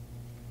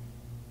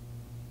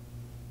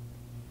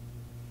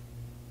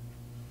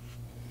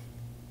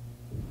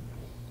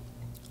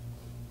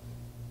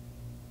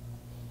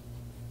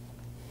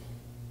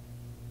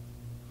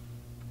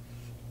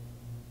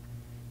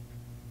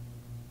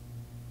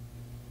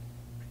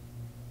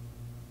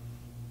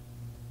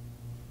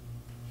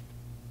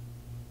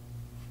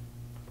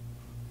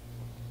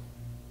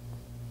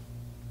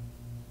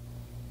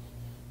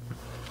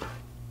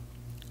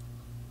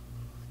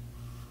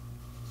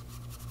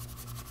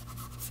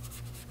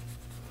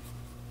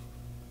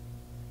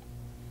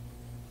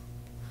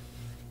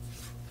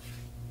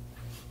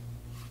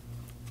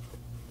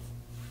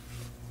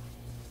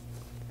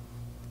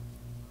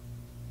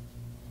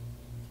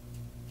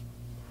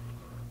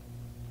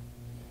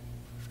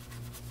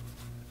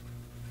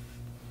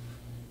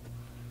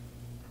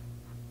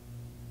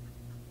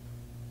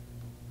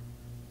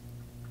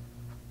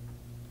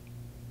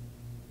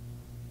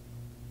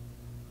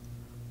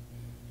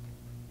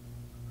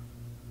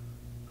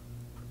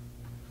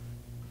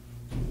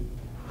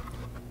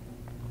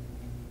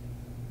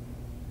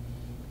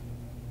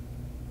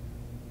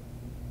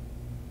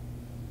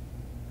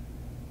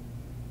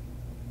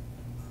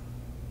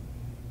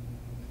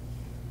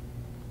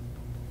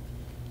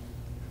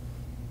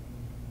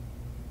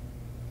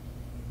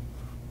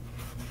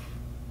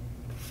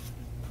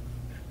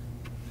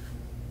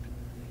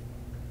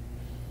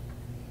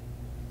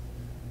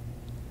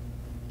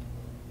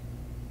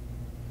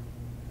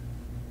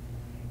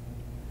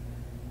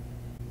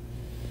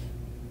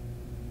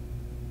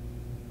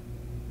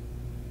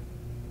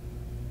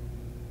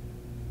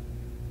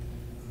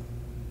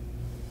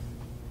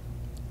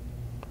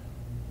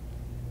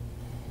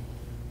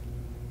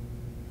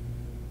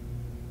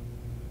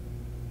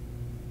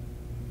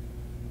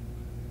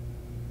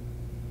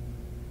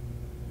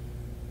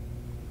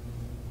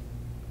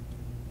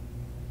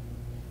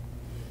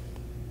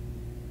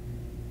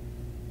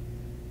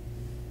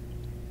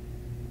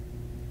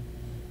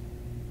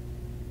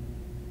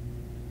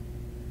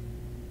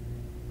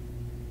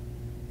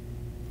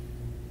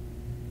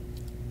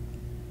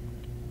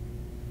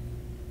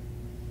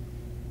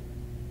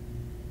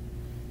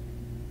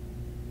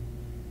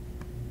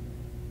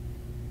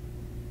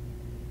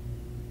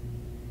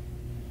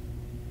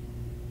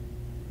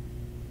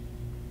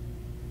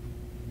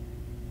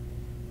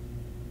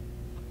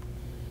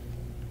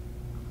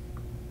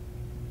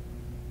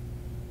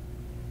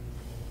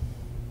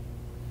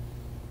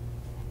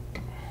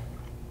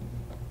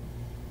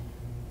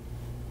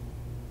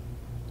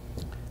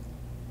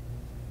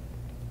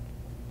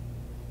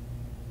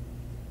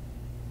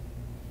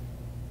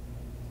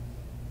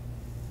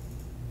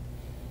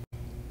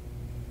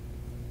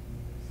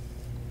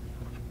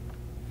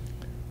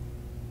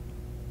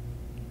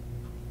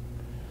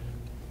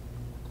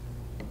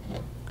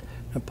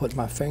 I put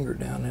my finger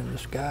down in the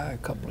sky a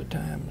couple of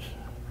times.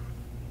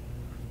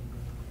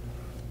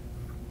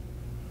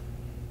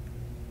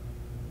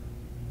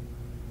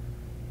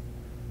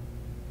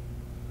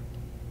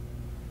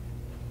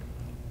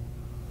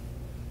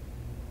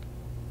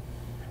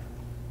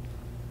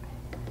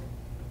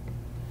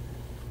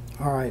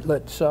 All right,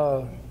 let's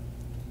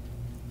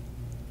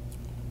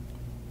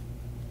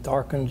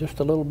darken just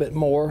a little bit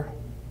more.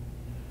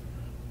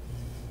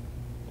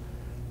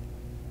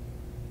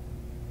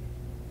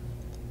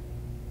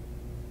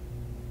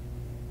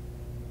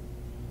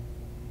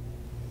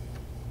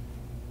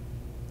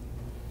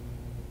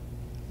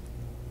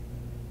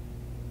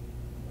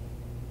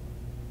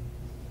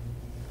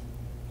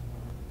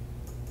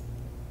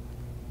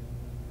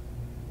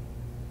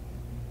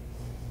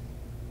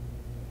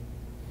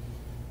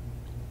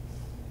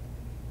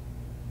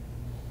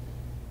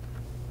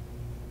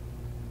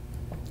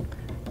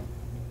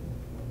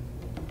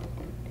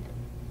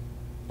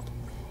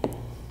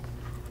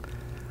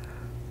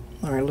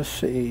 All right, let's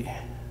see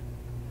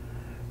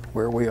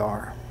where we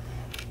are.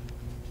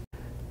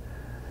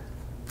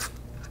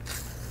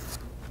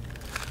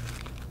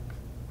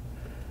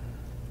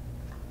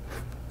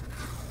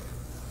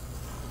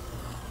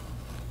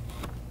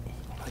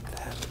 Like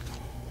that.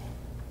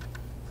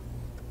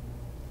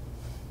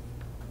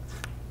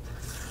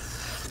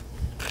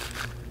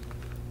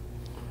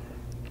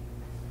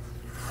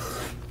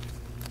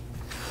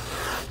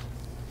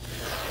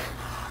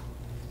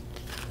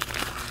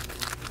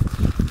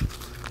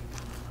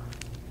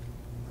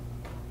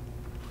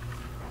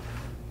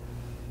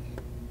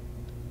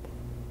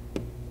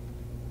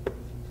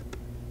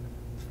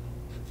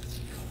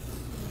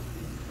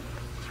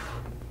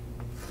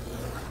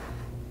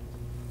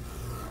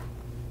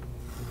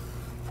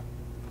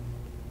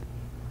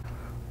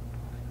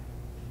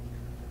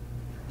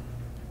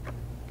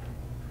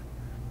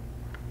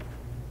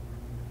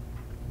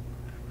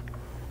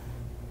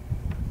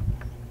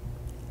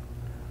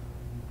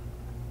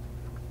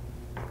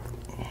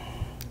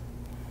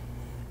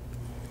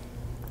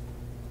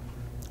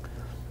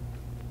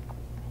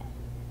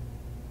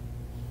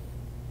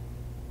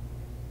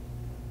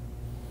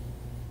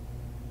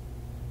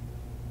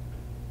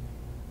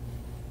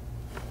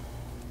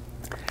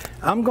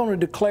 I'm going to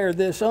declare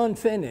this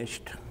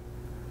unfinished.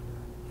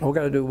 We've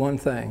got to do one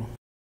thing.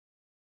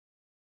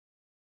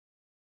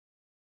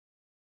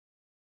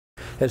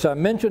 As I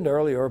mentioned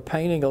earlier,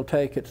 painting will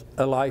take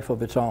a life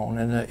of its own,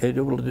 and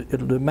it'll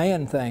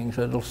demand things.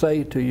 It'll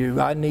say to you,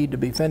 I need to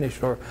be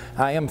finished, or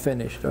I am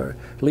finished, or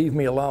leave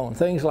me alone,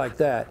 things like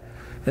that.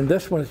 And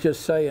this one's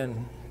just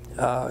saying,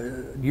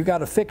 you got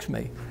to fix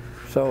me,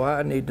 so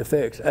I need to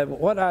fix. And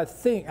what I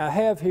think I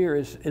have here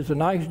is a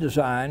nice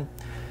design,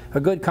 a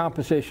good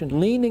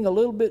composition, leaning a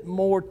little bit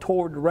more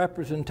toward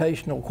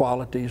representational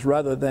qualities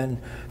rather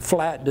than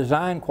flat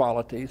design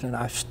qualities. And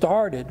I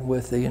started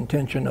with the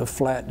intention of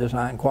flat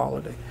design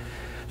quality.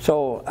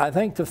 So I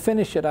think to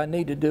finish it, I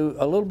need to do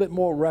a little bit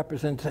more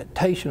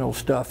representational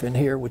stuff in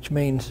here, which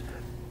means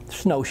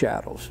snow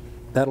shadows.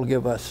 That'll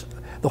give us,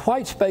 the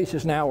white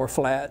spaces now are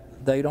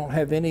flat. They don't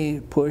have any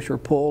push or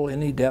pull,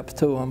 any depth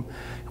to them.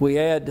 We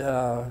add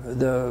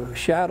the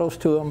shadows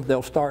to them,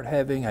 they'll start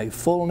having a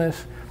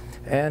fullness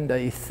and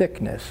a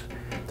thickness.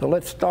 So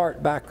let's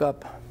start back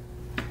up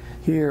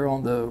here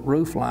on the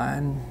roof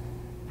line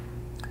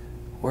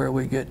where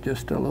we get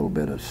just a little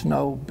bit of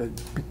snow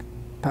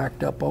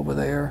packed up over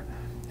there,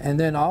 and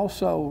then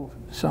also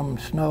some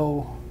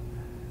snow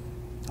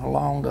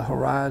along the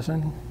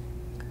horizon,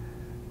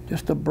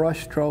 just a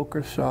brush stroke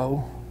or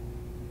so.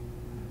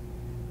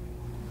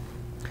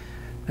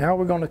 Now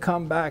we're going to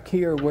come back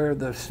here where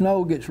the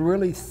snow gets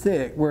really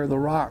thick, where the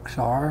rocks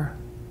are.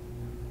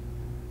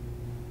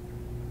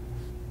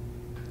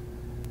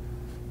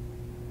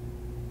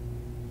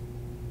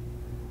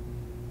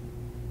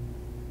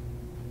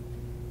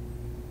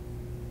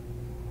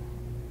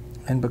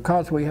 And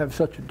because we have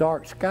such a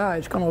dark sky,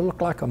 it's going to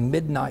look like a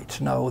midnight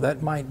snow.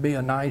 That might be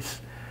a nice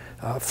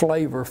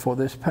flavor for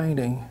this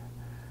painting.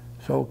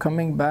 So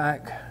coming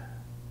back,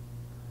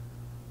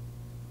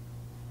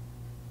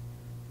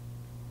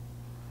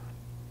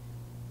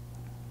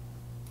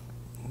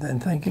 then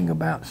thinking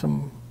about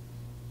some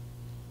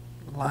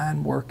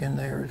line work in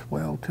there as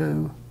well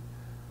too.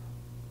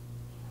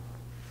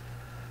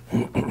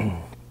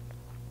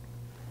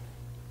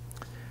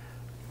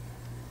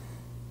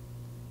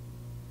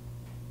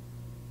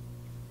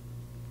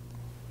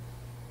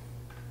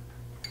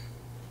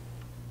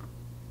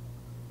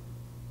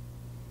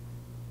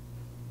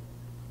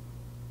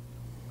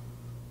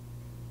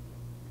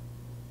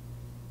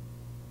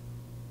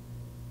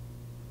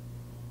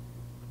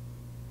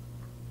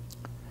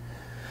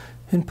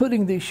 In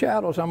putting these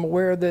shadows, I'm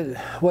aware that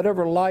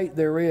whatever light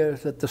there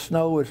is, that the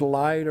snow is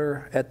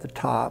lighter at the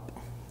top,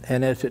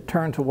 and as it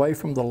turns away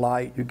from the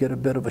light, you get a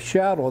bit of a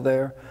shadow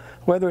there.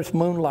 Whether it's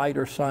moonlight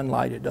or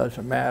sunlight, it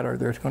doesn't matter.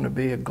 There's going to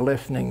be a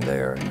glistening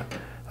there, and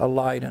a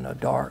light and a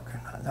dark.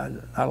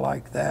 I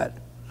like that.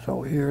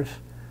 So here's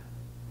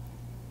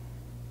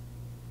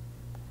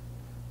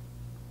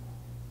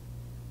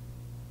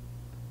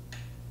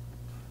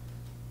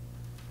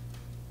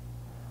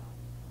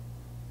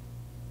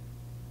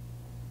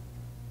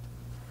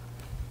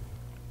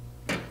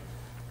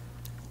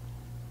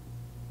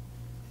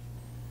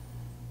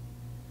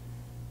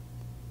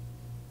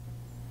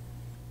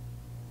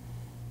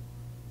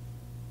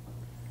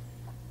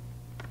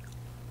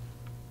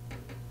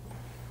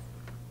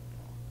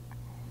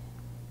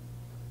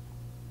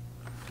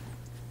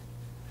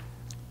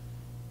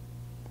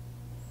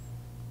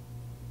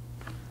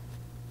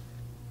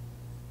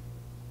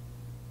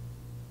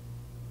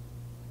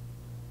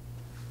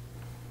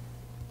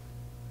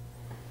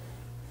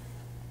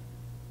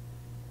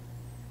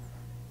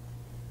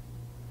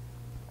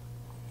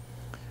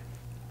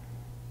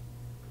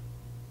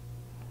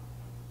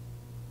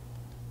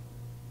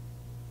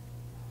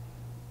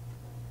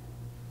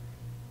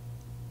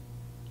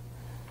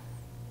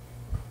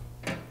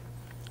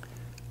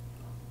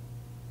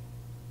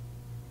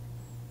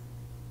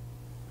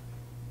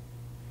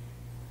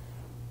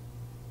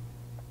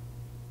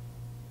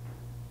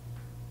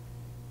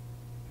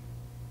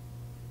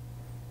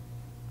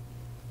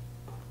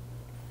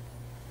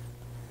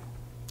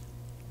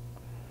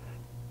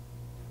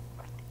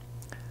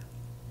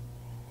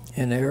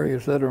In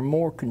areas that are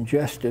more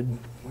congested,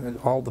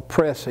 all the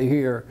press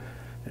here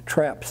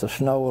traps the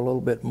snow a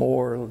little bit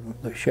more.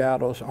 The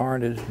shadows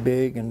aren't as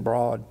big and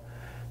broad.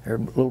 They're a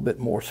little bit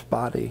more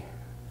spotty.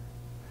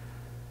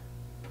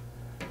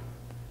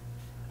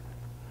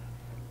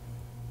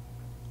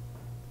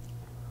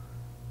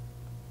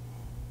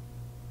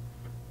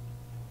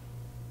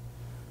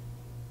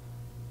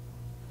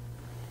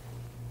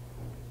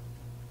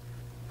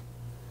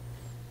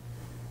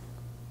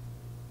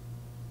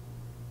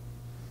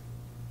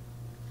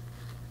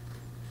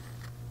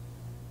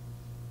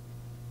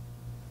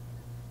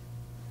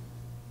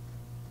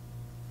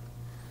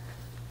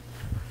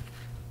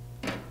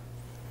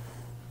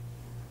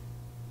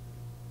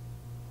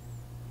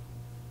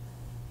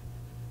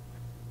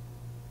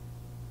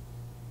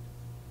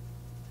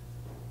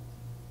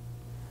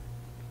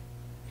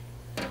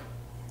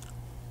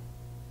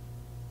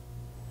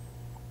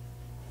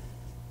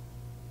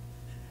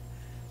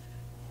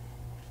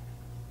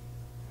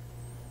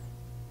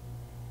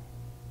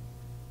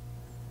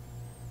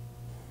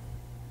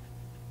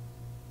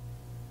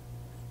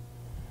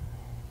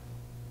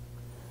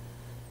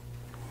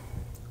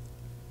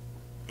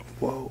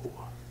 Whoa.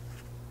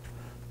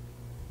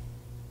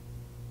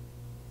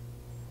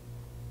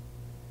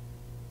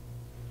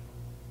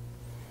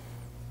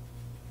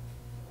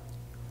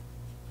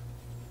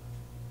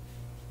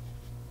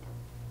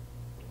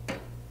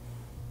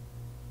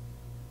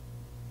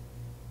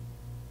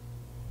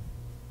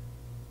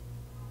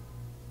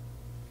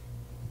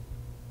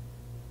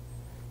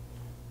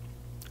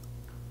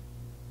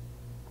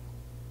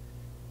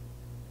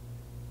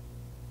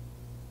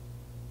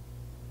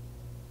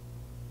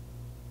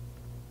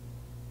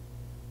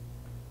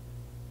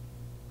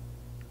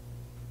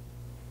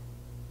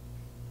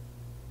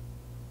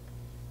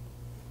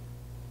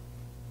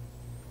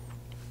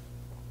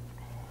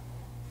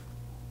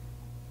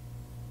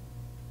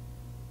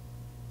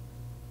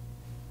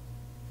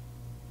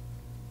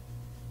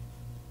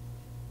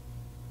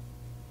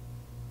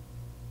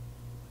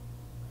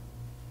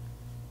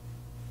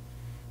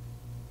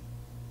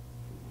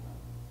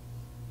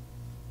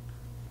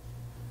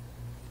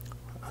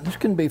 This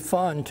can be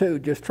fun too,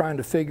 just trying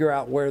to figure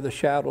out where the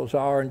shadows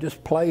are and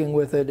just playing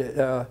with it.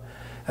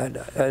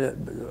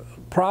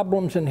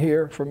 Problems in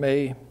here for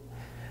me,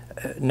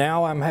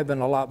 now I'm having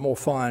a lot more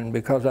fun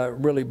because I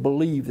really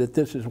believe that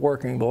this is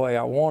working the way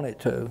I want it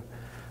to.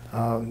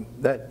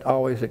 That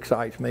always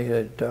excites me.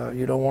 That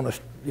you don't want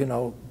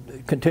to,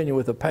 continue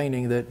with a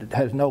painting that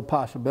has no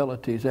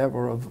possibilities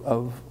ever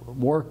of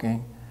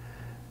working.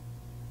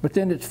 But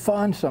then it's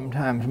fun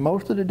sometimes.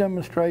 Most of the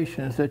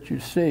demonstrations that you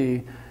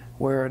see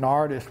where an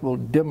artist will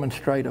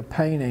demonstrate a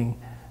painting,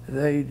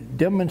 they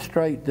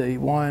demonstrate the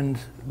ones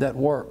that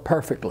work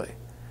perfectly.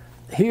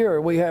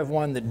 Here we have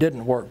one that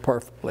didn't work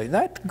perfectly.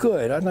 That's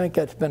good. I think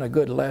that's been a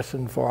good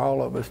lesson for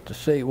all of us to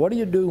see. What do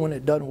you do when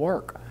it doesn't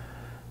work?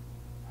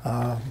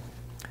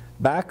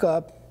 Back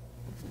up,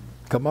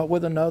 come up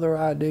with another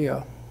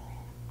idea.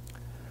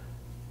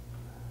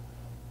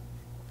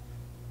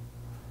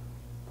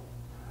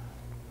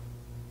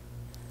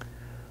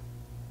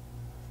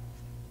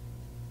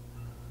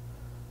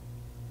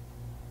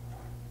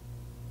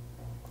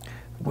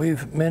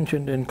 We've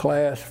mentioned in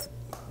class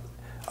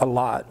a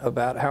lot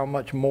about how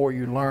much more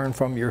you learn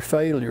from your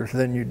failures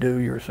than you do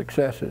your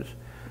successes.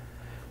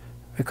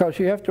 Because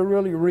you have to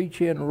really reach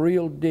in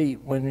real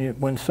deep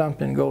when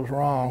something goes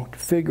wrong to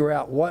figure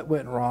out what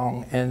went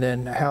wrong and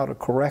then how to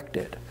correct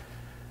it.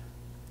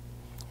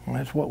 And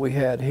that's what we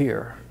had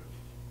here.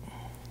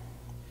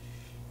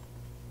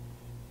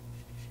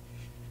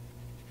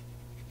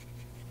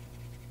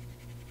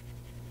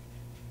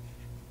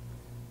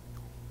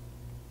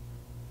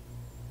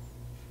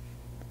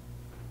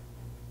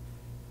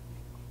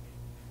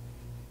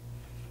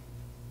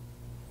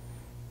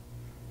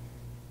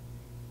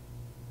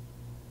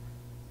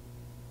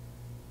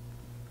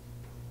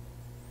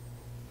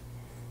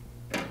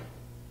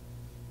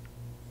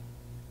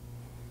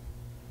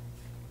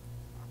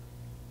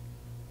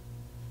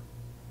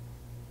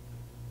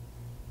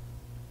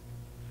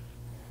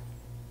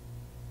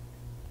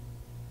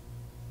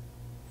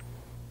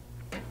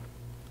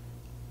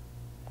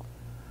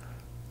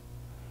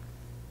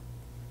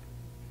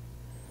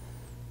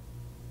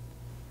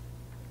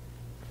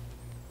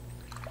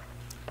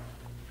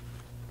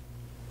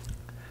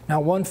 Now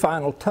one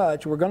final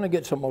touch, we're going to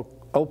get some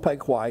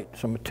opaque white,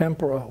 some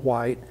tempera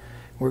white.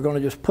 We're going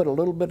to just put a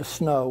little bit of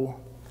snow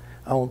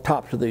on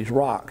tops of these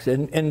rocks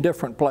in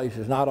different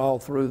places, not all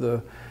through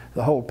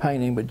the whole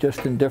painting, but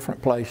just in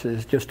different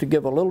places, just to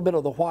give a little bit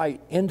of the white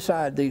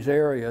inside these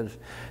areas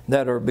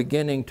that are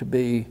beginning to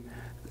be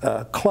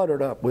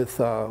cluttered up with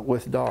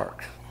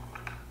darks.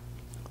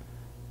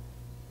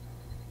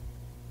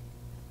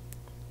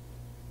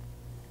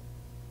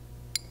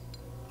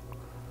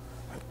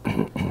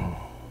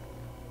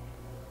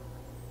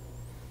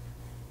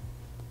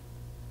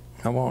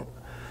 I want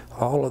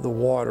all of the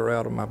water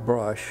out of my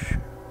brush.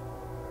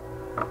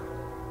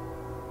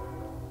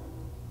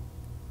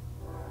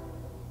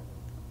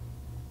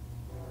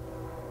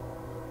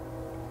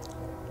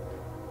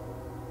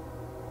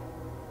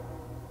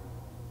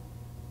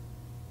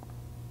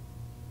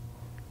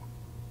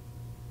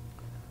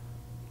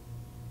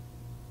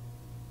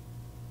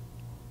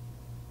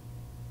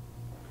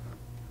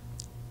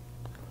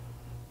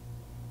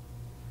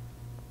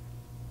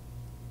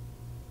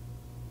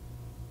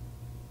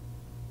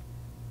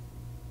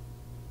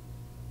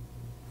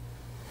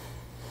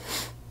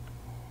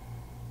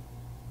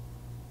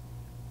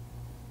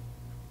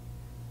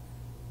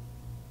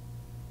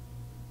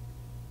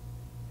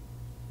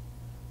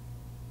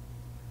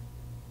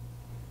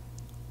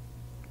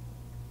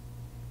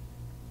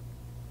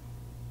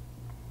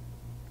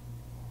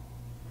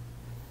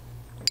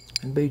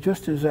 And be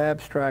just as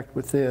abstract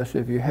with this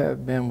if you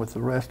have been with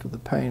the rest of the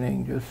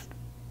painting, just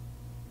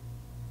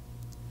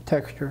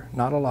texture,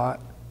 not a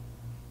lot.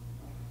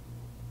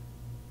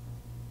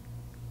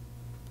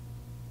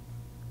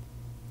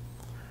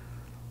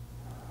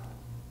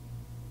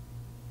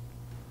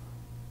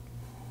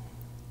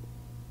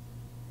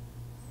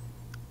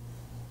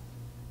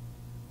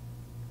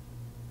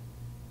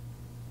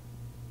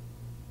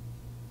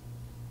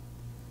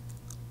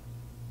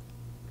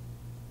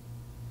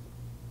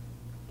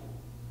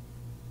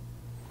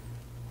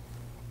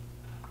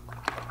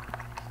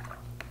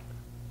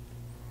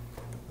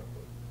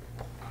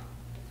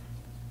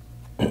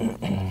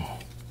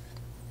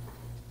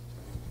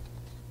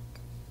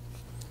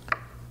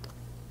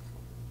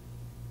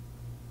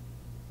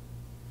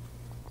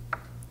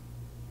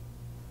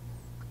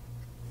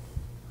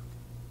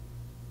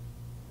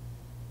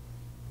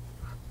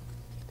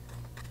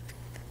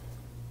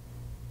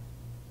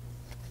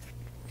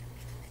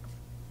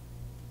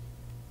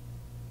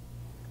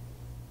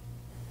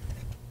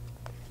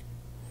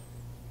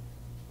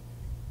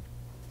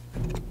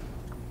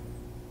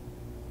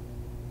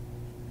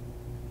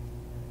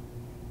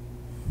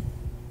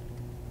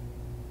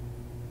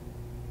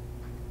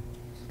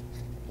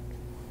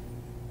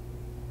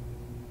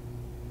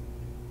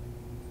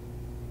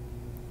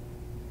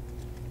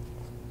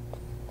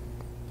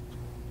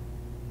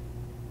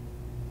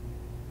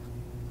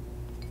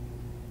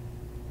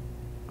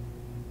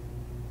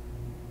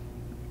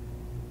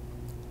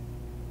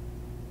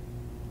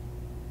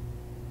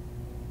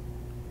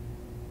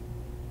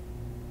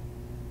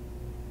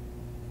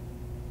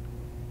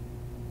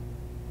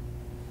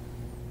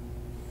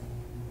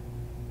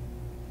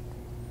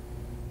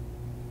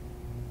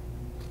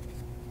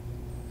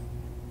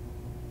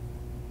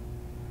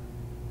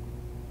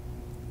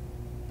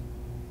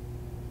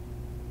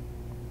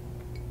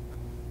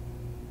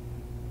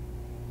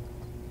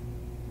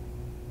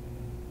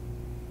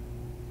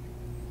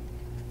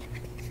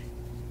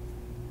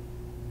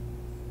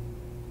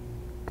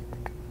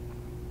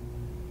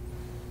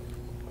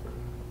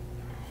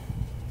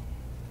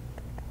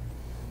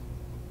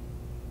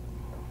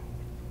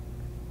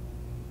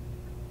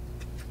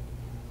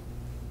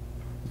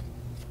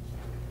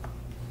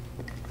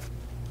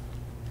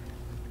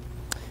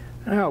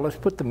 Now let's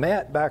put the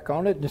mat back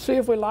on it and see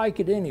if we like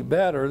it any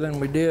better than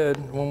we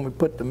did when we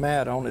put the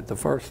mat on it the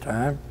first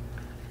time.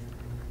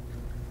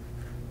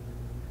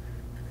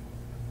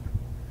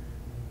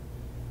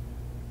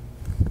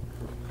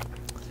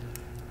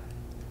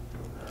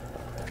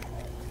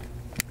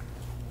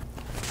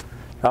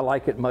 I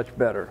like it much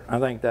better. I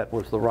think that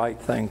was the right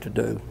thing to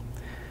do.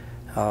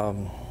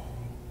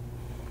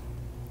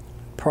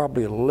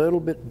 Probably a little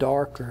bit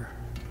darker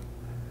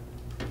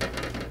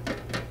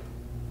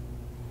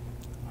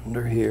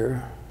under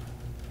here.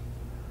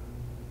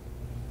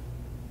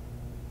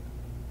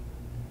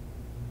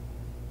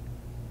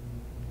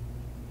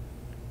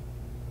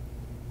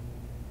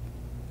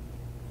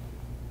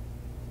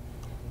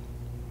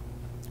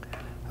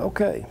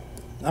 Okay,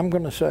 I'm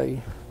going to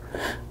say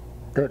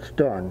that's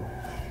done.